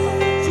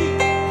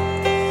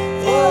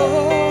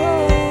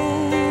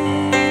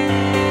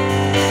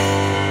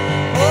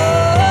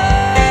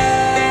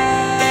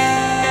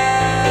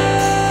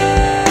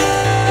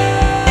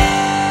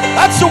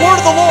 That's the word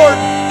of the Lord.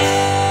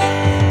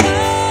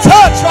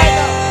 Touch right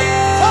now.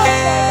 Touch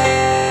right now.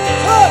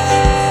 Touch.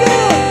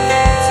 Feel.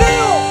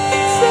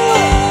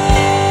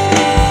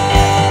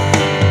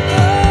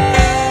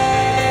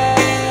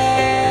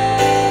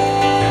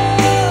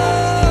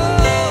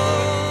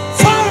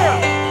 Fire.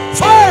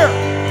 Fire.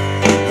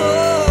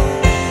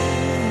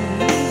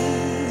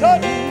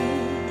 Touch.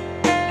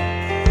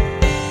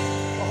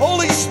 The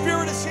Holy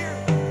Spirit is here.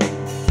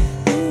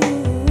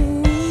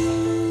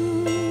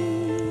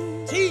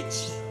 Teach.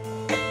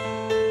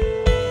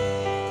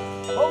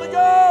 Holy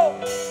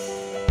Ghost.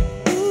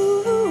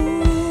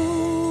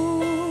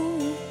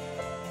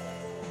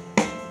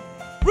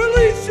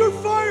 Release your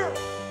fire.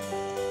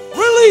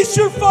 Release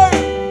your fire.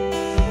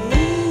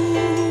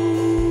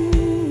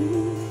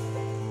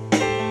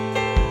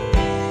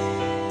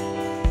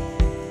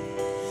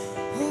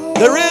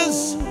 There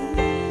is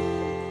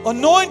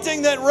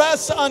anointing that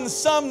rests on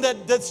some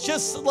that's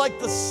just like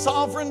the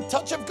sovereign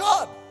touch of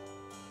God.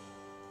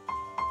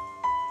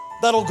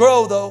 That'll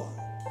grow, though,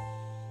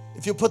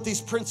 if you put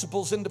these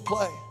principles into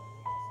play.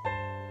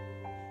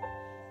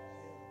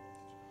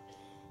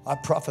 I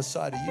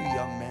prophesy to you,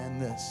 young man,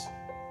 this.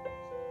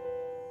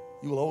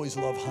 You will always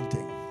love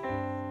hunting,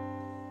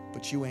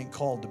 but you ain't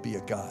called to be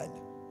a guide.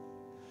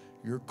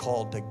 You're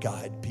called to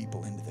guide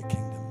people into the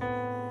kingdom.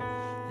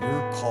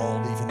 You're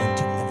called even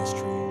into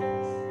ministry.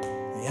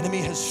 The enemy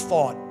has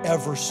fought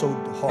ever so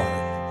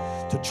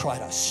hard to try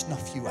to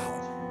snuff you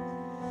out.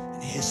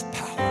 And his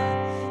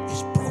power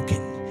is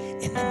broken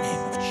in the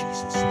name of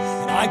Jesus.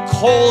 And I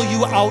call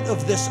you out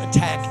of this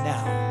attack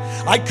now.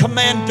 I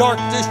command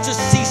darkness to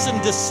cease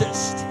and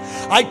desist.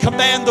 I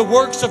command the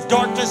works of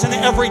darkness and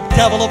every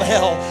devil of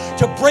hell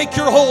to break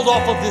your hold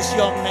off of this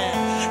young man.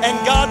 And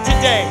God,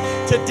 today,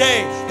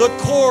 the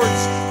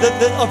cords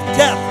of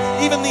death,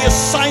 even the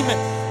assignment,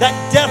 that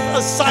death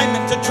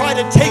assignment to try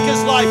to take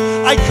his life,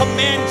 I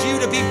command you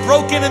to be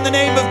broken in the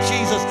name of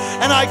Jesus.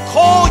 And I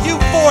call you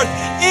forth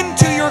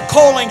into your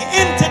calling,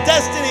 into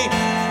destiny,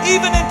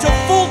 even into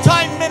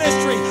full-time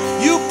ministry.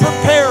 You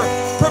prepare.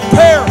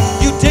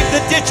 You dig the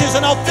ditches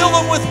and I'll fill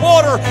them with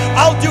water.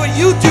 I'll do it.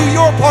 You do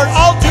your part.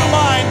 I'll do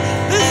mine.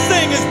 This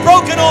thing is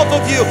broken off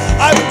of you.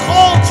 I've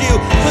called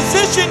you.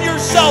 Position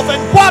yourself and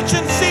watch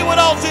and see what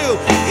I'll do.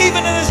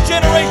 Even in this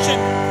generation.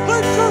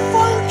 Let your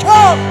fire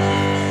come.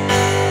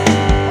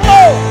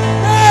 Oh,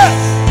 yes.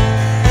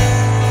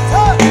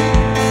 Touch.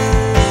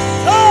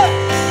 Touch.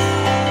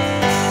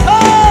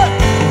 Touch.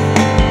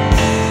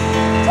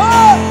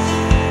 Touch.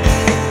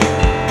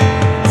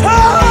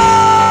 Touch.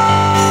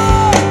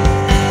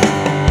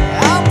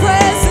 I'm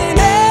pressing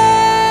in.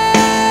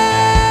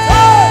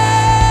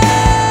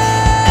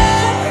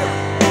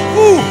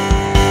 Ooh,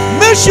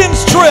 missions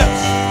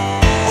trips.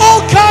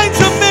 All kinds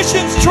of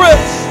missions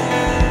trips.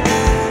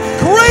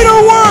 Greater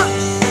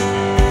works.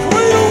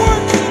 Greater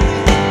works in me.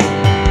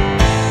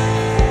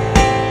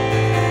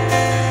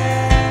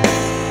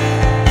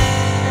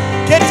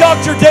 Get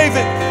Dr.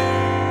 David.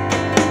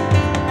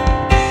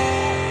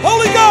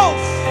 Holy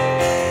Ghost.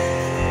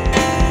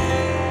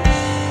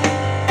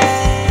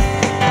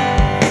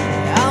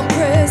 I'm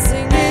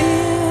pressing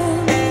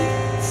in.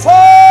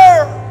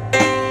 Fire.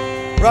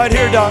 Right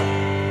here, Doc.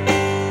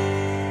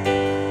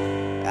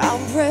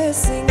 I'm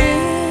pressing in.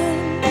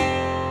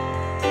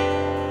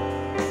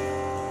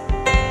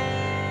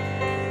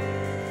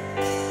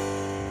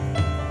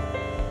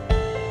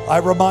 I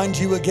remind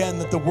you again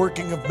that the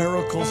working of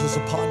miracles is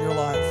upon your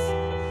life.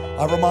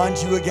 I remind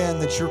you again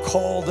that you're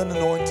called and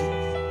anointed.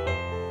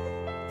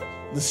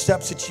 The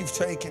steps that you've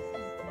taken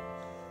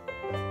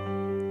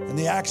and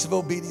the acts of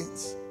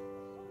obedience.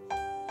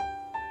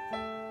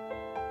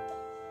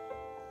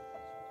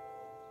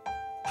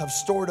 Have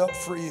stored up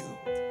for you.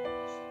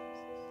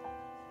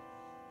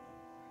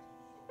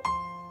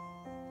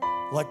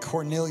 Like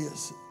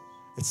Cornelius,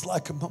 it's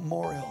like a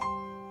memorial.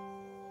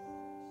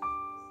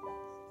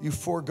 You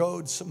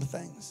foregoed some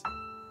things.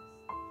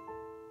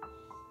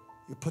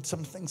 You put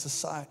some things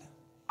aside.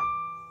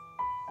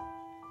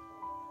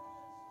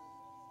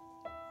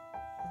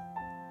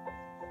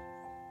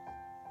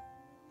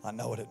 I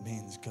know what it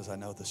means because I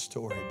know the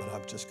story, but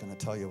I'm just going to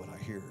tell you what I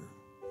hear.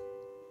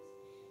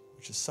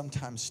 Which is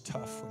sometimes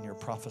tough when you're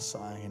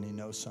prophesying and you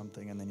know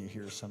something and then you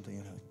hear something.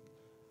 You know,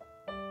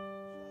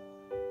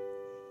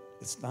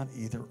 it's not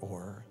either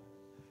or,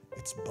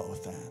 it's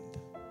both and.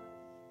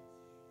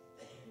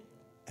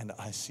 And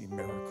I see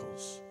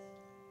miracles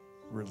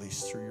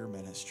released through your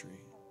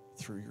ministry,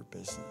 through your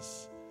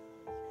business.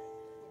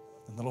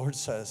 And the Lord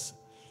says,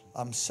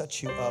 I'm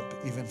set you up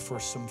even for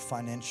some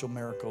financial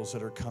miracles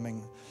that are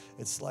coming.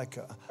 It's like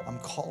I'm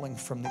calling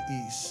from the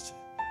east.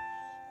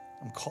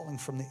 I'm calling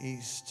from the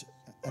east,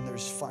 and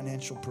there's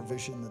financial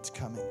provision that's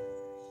coming.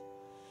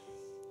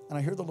 And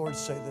I hear the Lord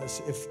say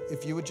this,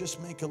 if you would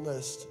just make a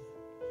list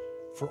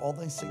for all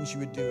these things you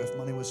would do if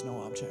money was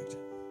no object.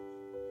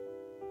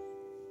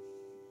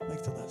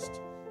 Make the list,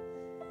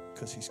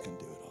 because he's going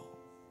to do it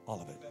all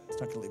of it. He's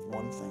not going to leave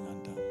one thing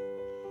undone.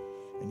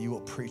 And you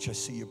will preach. I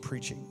see you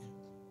preaching.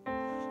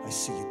 I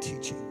see you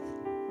teaching.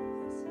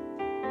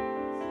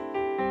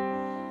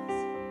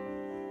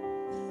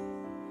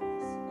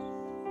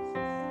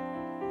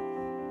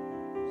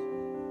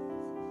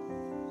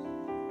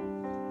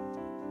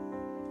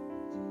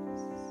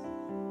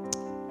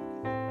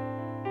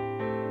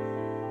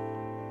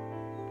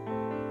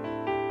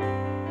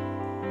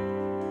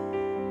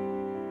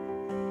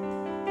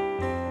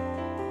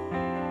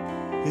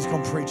 He's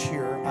going to preach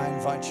here. I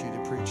invite you to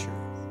preach here.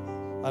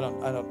 I don't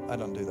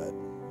do that.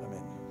 I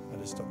mean, I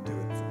just don't do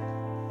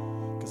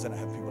it. Because then I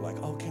have people like,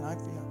 oh, can I?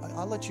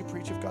 I'll let you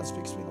preach. If God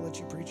speaks to me, I'll let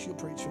you preach. You'll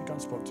preach. If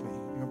God spoke to me,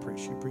 you're going to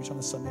preach. You preach on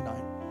a Sunday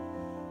night.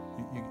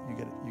 You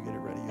get it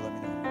ready. You let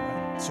me know.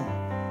 Right? Soon.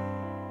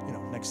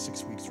 Next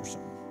 6 weeks or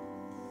something.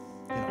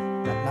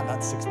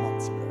 Not 6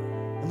 months or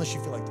whatever. Unless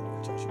you feel like the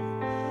Lord tells you.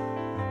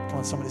 Come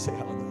on, somebody say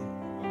hallelujah.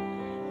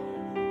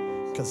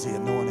 Because the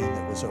anointing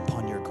that was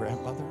upon your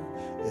grandmother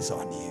is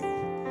on you.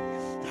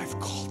 I've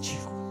called you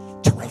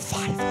to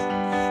revival.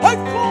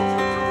 I've called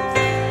you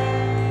to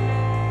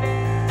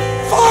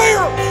revival.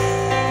 Fire!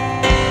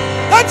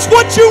 That's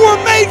what you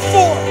were made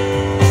for.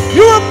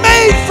 You were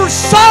made for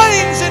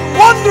signs and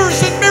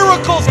wonders and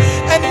miracles,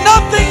 and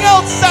nothing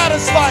else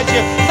satisfies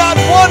you. Not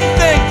one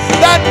thing.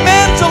 That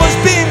mantle is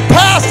being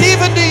passed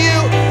even to you.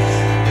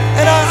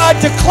 And I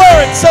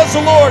declare it, says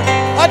the Lord.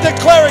 I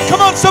declare it.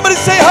 Come on, somebody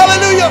say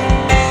hallelujah.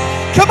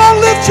 Come on,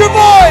 lift your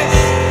voice.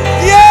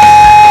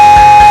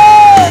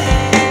 Yeah!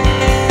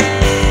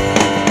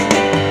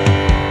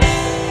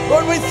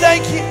 Lord, we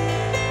thank you.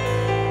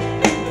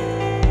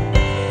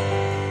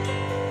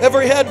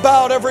 Every head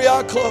bowed, every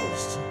eye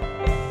closed.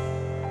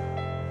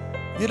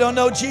 You don't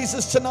know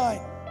Jesus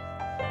tonight.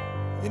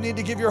 You need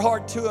to give your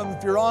heart to Him.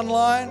 If you're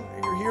online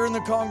or you're here in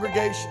the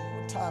congregation,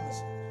 what time is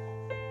it?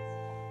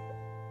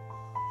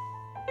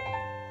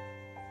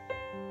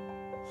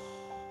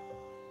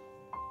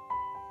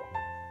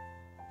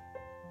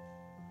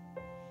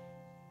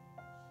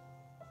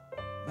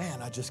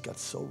 Man, I just got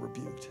so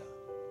rebuked.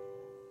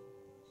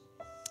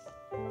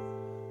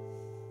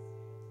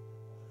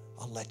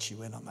 I'll let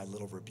you in on my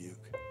little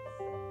rebuke.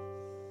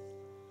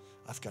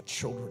 I've got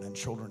children in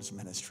children's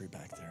ministry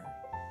back there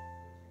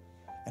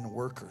and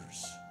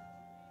workers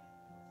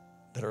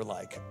that are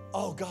like,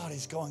 oh God,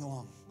 He's going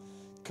along,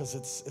 because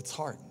it's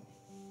hard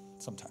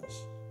sometimes.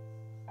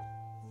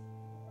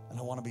 And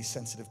I want to be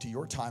sensitive to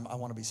your time. I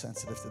want to be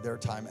sensitive to their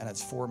time. And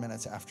it's 4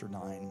 minutes after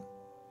 9.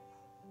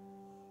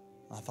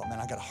 I thought, man,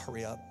 I got to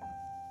hurry up.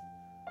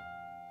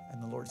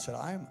 And the Lord said,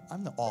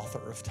 I'm the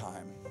author of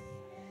time.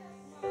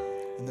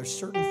 And there's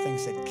certain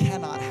things that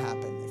cannot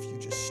happen if you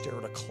just stare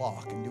at a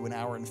clock and do an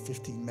hour and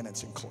 15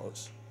 minutes and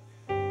close.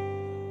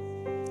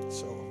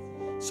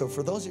 So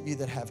for those of you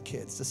that have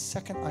kids, the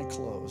second I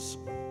close,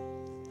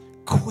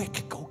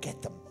 quick, go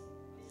get them.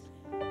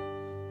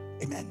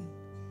 Amen.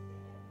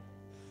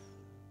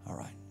 All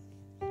right.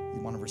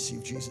 You want to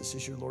receive Jesus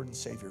as your Lord and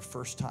Savior,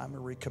 first time or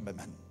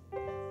recommitment,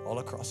 all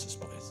across this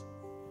place.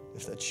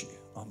 If that's you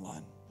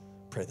online,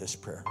 pray this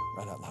prayer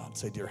right out loud.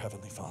 Say, dear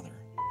Heavenly Father,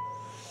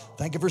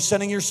 thank you for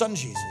sending your Son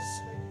Jesus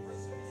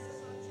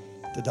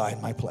to die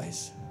in my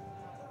place,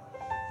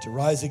 to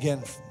rise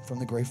again from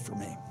the grave for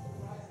me.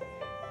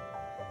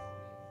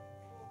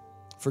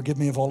 Forgive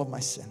me of all of my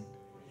sin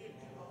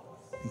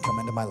and come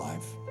into my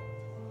life.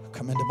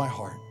 Come into my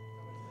heart.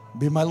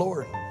 Be my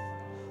Lord.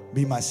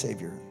 Be my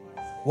Savior.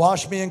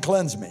 Wash me and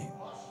cleanse me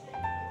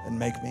and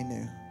make me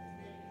new.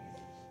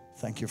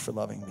 Thank you for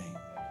loving me.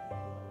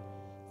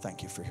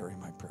 Thank you for hearing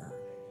my prayer.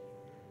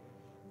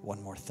 One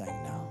more thing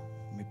now.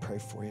 Let me pray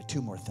for you.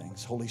 2 more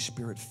things. Holy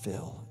Spirit,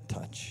 fill,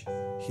 touch,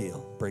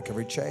 heal. Break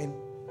every chain,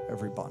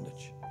 every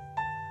bondage.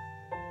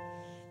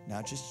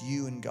 Now just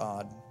you and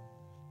God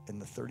in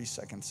the 30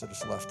 seconds that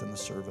is left in the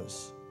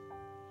service.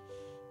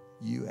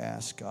 You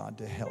ask God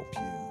to help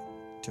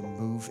you to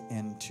move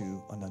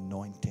into an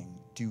anointing.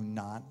 Do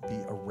not be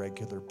a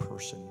regular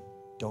person.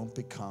 Don't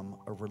become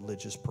a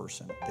religious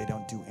person. They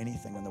don't do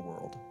anything in the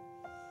world.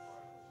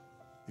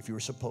 If you were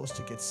supposed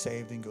to get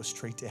saved and go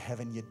straight to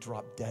heaven, you'd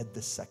drop dead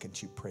the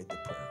second you prayed the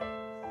prayer.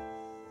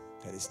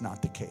 That is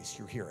not the case.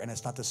 You're here. And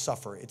it's not to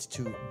suffer. It's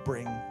to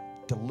bring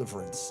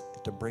deliverance,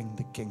 to bring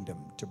the kingdom,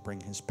 to bring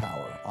His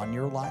power on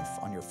your life,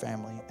 on your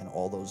family, and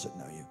all those that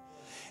know you.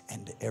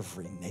 And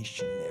every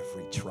nation,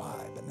 every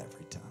tribe, and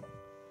every tongue.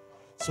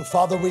 So,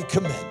 Father, we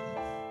commit.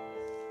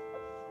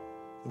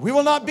 We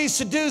will not be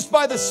seduced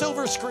by the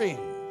silver screen.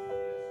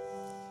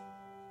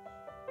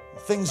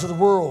 The things of the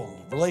world,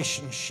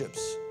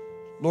 relationships.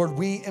 Lord,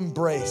 we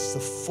embrace the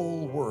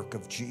full work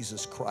of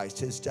Jesus Christ,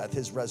 His death,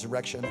 His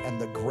resurrection,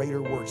 and the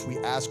greater works. We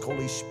ask,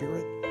 Holy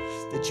Spirit,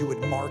 that you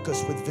would mark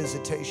us with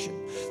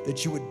visitation,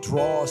 that you would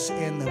draw us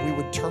in, that we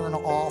would turn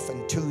off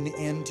and tune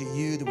in to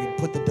you, that we'd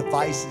put the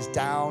devices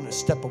down and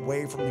step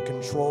away from the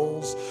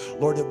controls.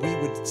 Lord, that we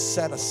would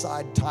set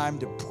aside time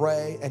to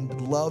pray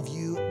and love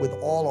you with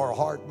all our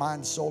heart,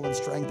 mind, soul, and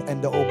strength,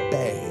 and to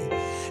obey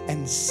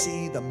and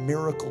see the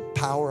miracle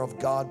power of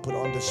God put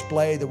on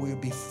display, that we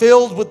would be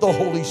filled with the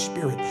Holy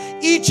Spirit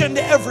each and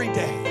every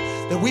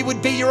day, that we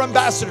would be your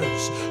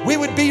ambassadors, we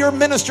would be your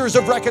ministers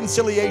of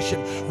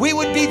reconciliation, we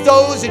would be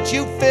those that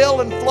you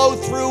fill and flow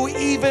through,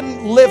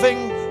 even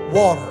living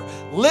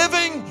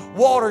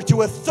water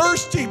to a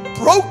thirsty,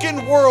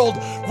 broken world.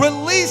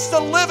 Release the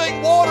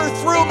living water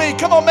through me.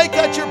 Come on, make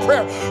that your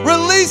prayer.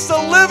 Release the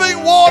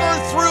living water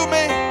through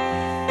me.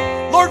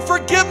 Lord,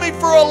 forgive me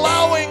for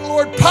allowing,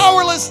 Lord,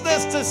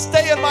 powerlessness to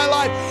stay in my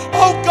life.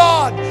 Oh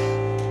God,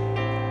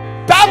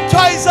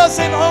 baptize us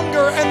in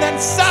hunger and then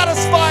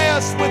satisfy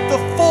us with the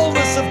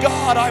fullness of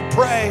God, I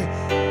pray,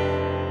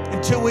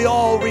 until we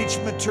all reach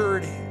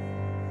maturity,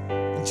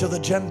 until the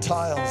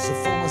Gentiles, the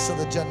fullness of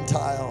the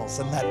Gentiles,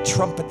 and that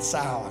trumpet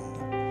sound,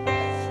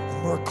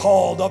 and we're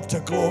called up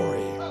to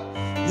glory.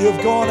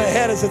 You've gone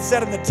ahead, as it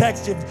said in the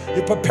text,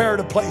 you've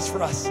prepared a place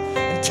for us.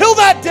 Until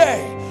that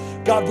day,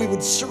 God, we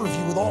would serve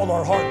you with all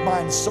our heart,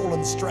 mind, soul,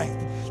 and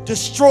strength,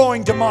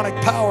 destroying demonic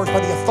powers by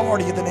the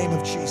authority of the name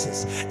of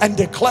Jesus, and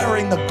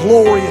declaring the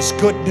glorious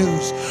good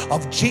news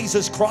of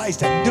Jesus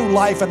Christ and new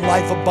life and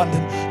life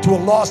abundant to a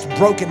lost,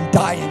 broken,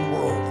 dying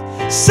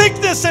world.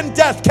 Sickness and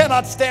death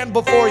cannot stand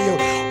before you.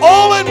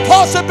 All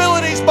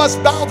impossibilities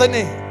must bow the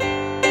knee.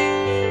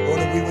 Lord,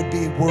 that we would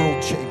be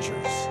world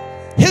changers.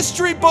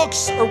 History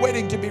books are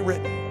waiting to be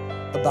written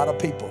about a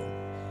people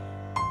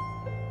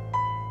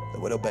that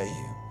would obey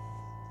you.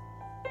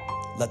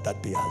 Let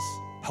that be us.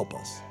 Help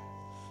us.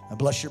 And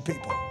bless your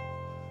people.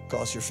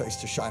 Cause your face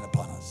to shine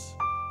upon us.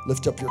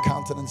 Lift up your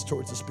countenance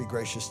towards us. Be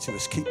gracious to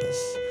us. Keep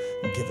us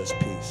and give us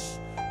peace.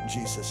 In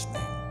Jesus'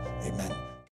 name, amen.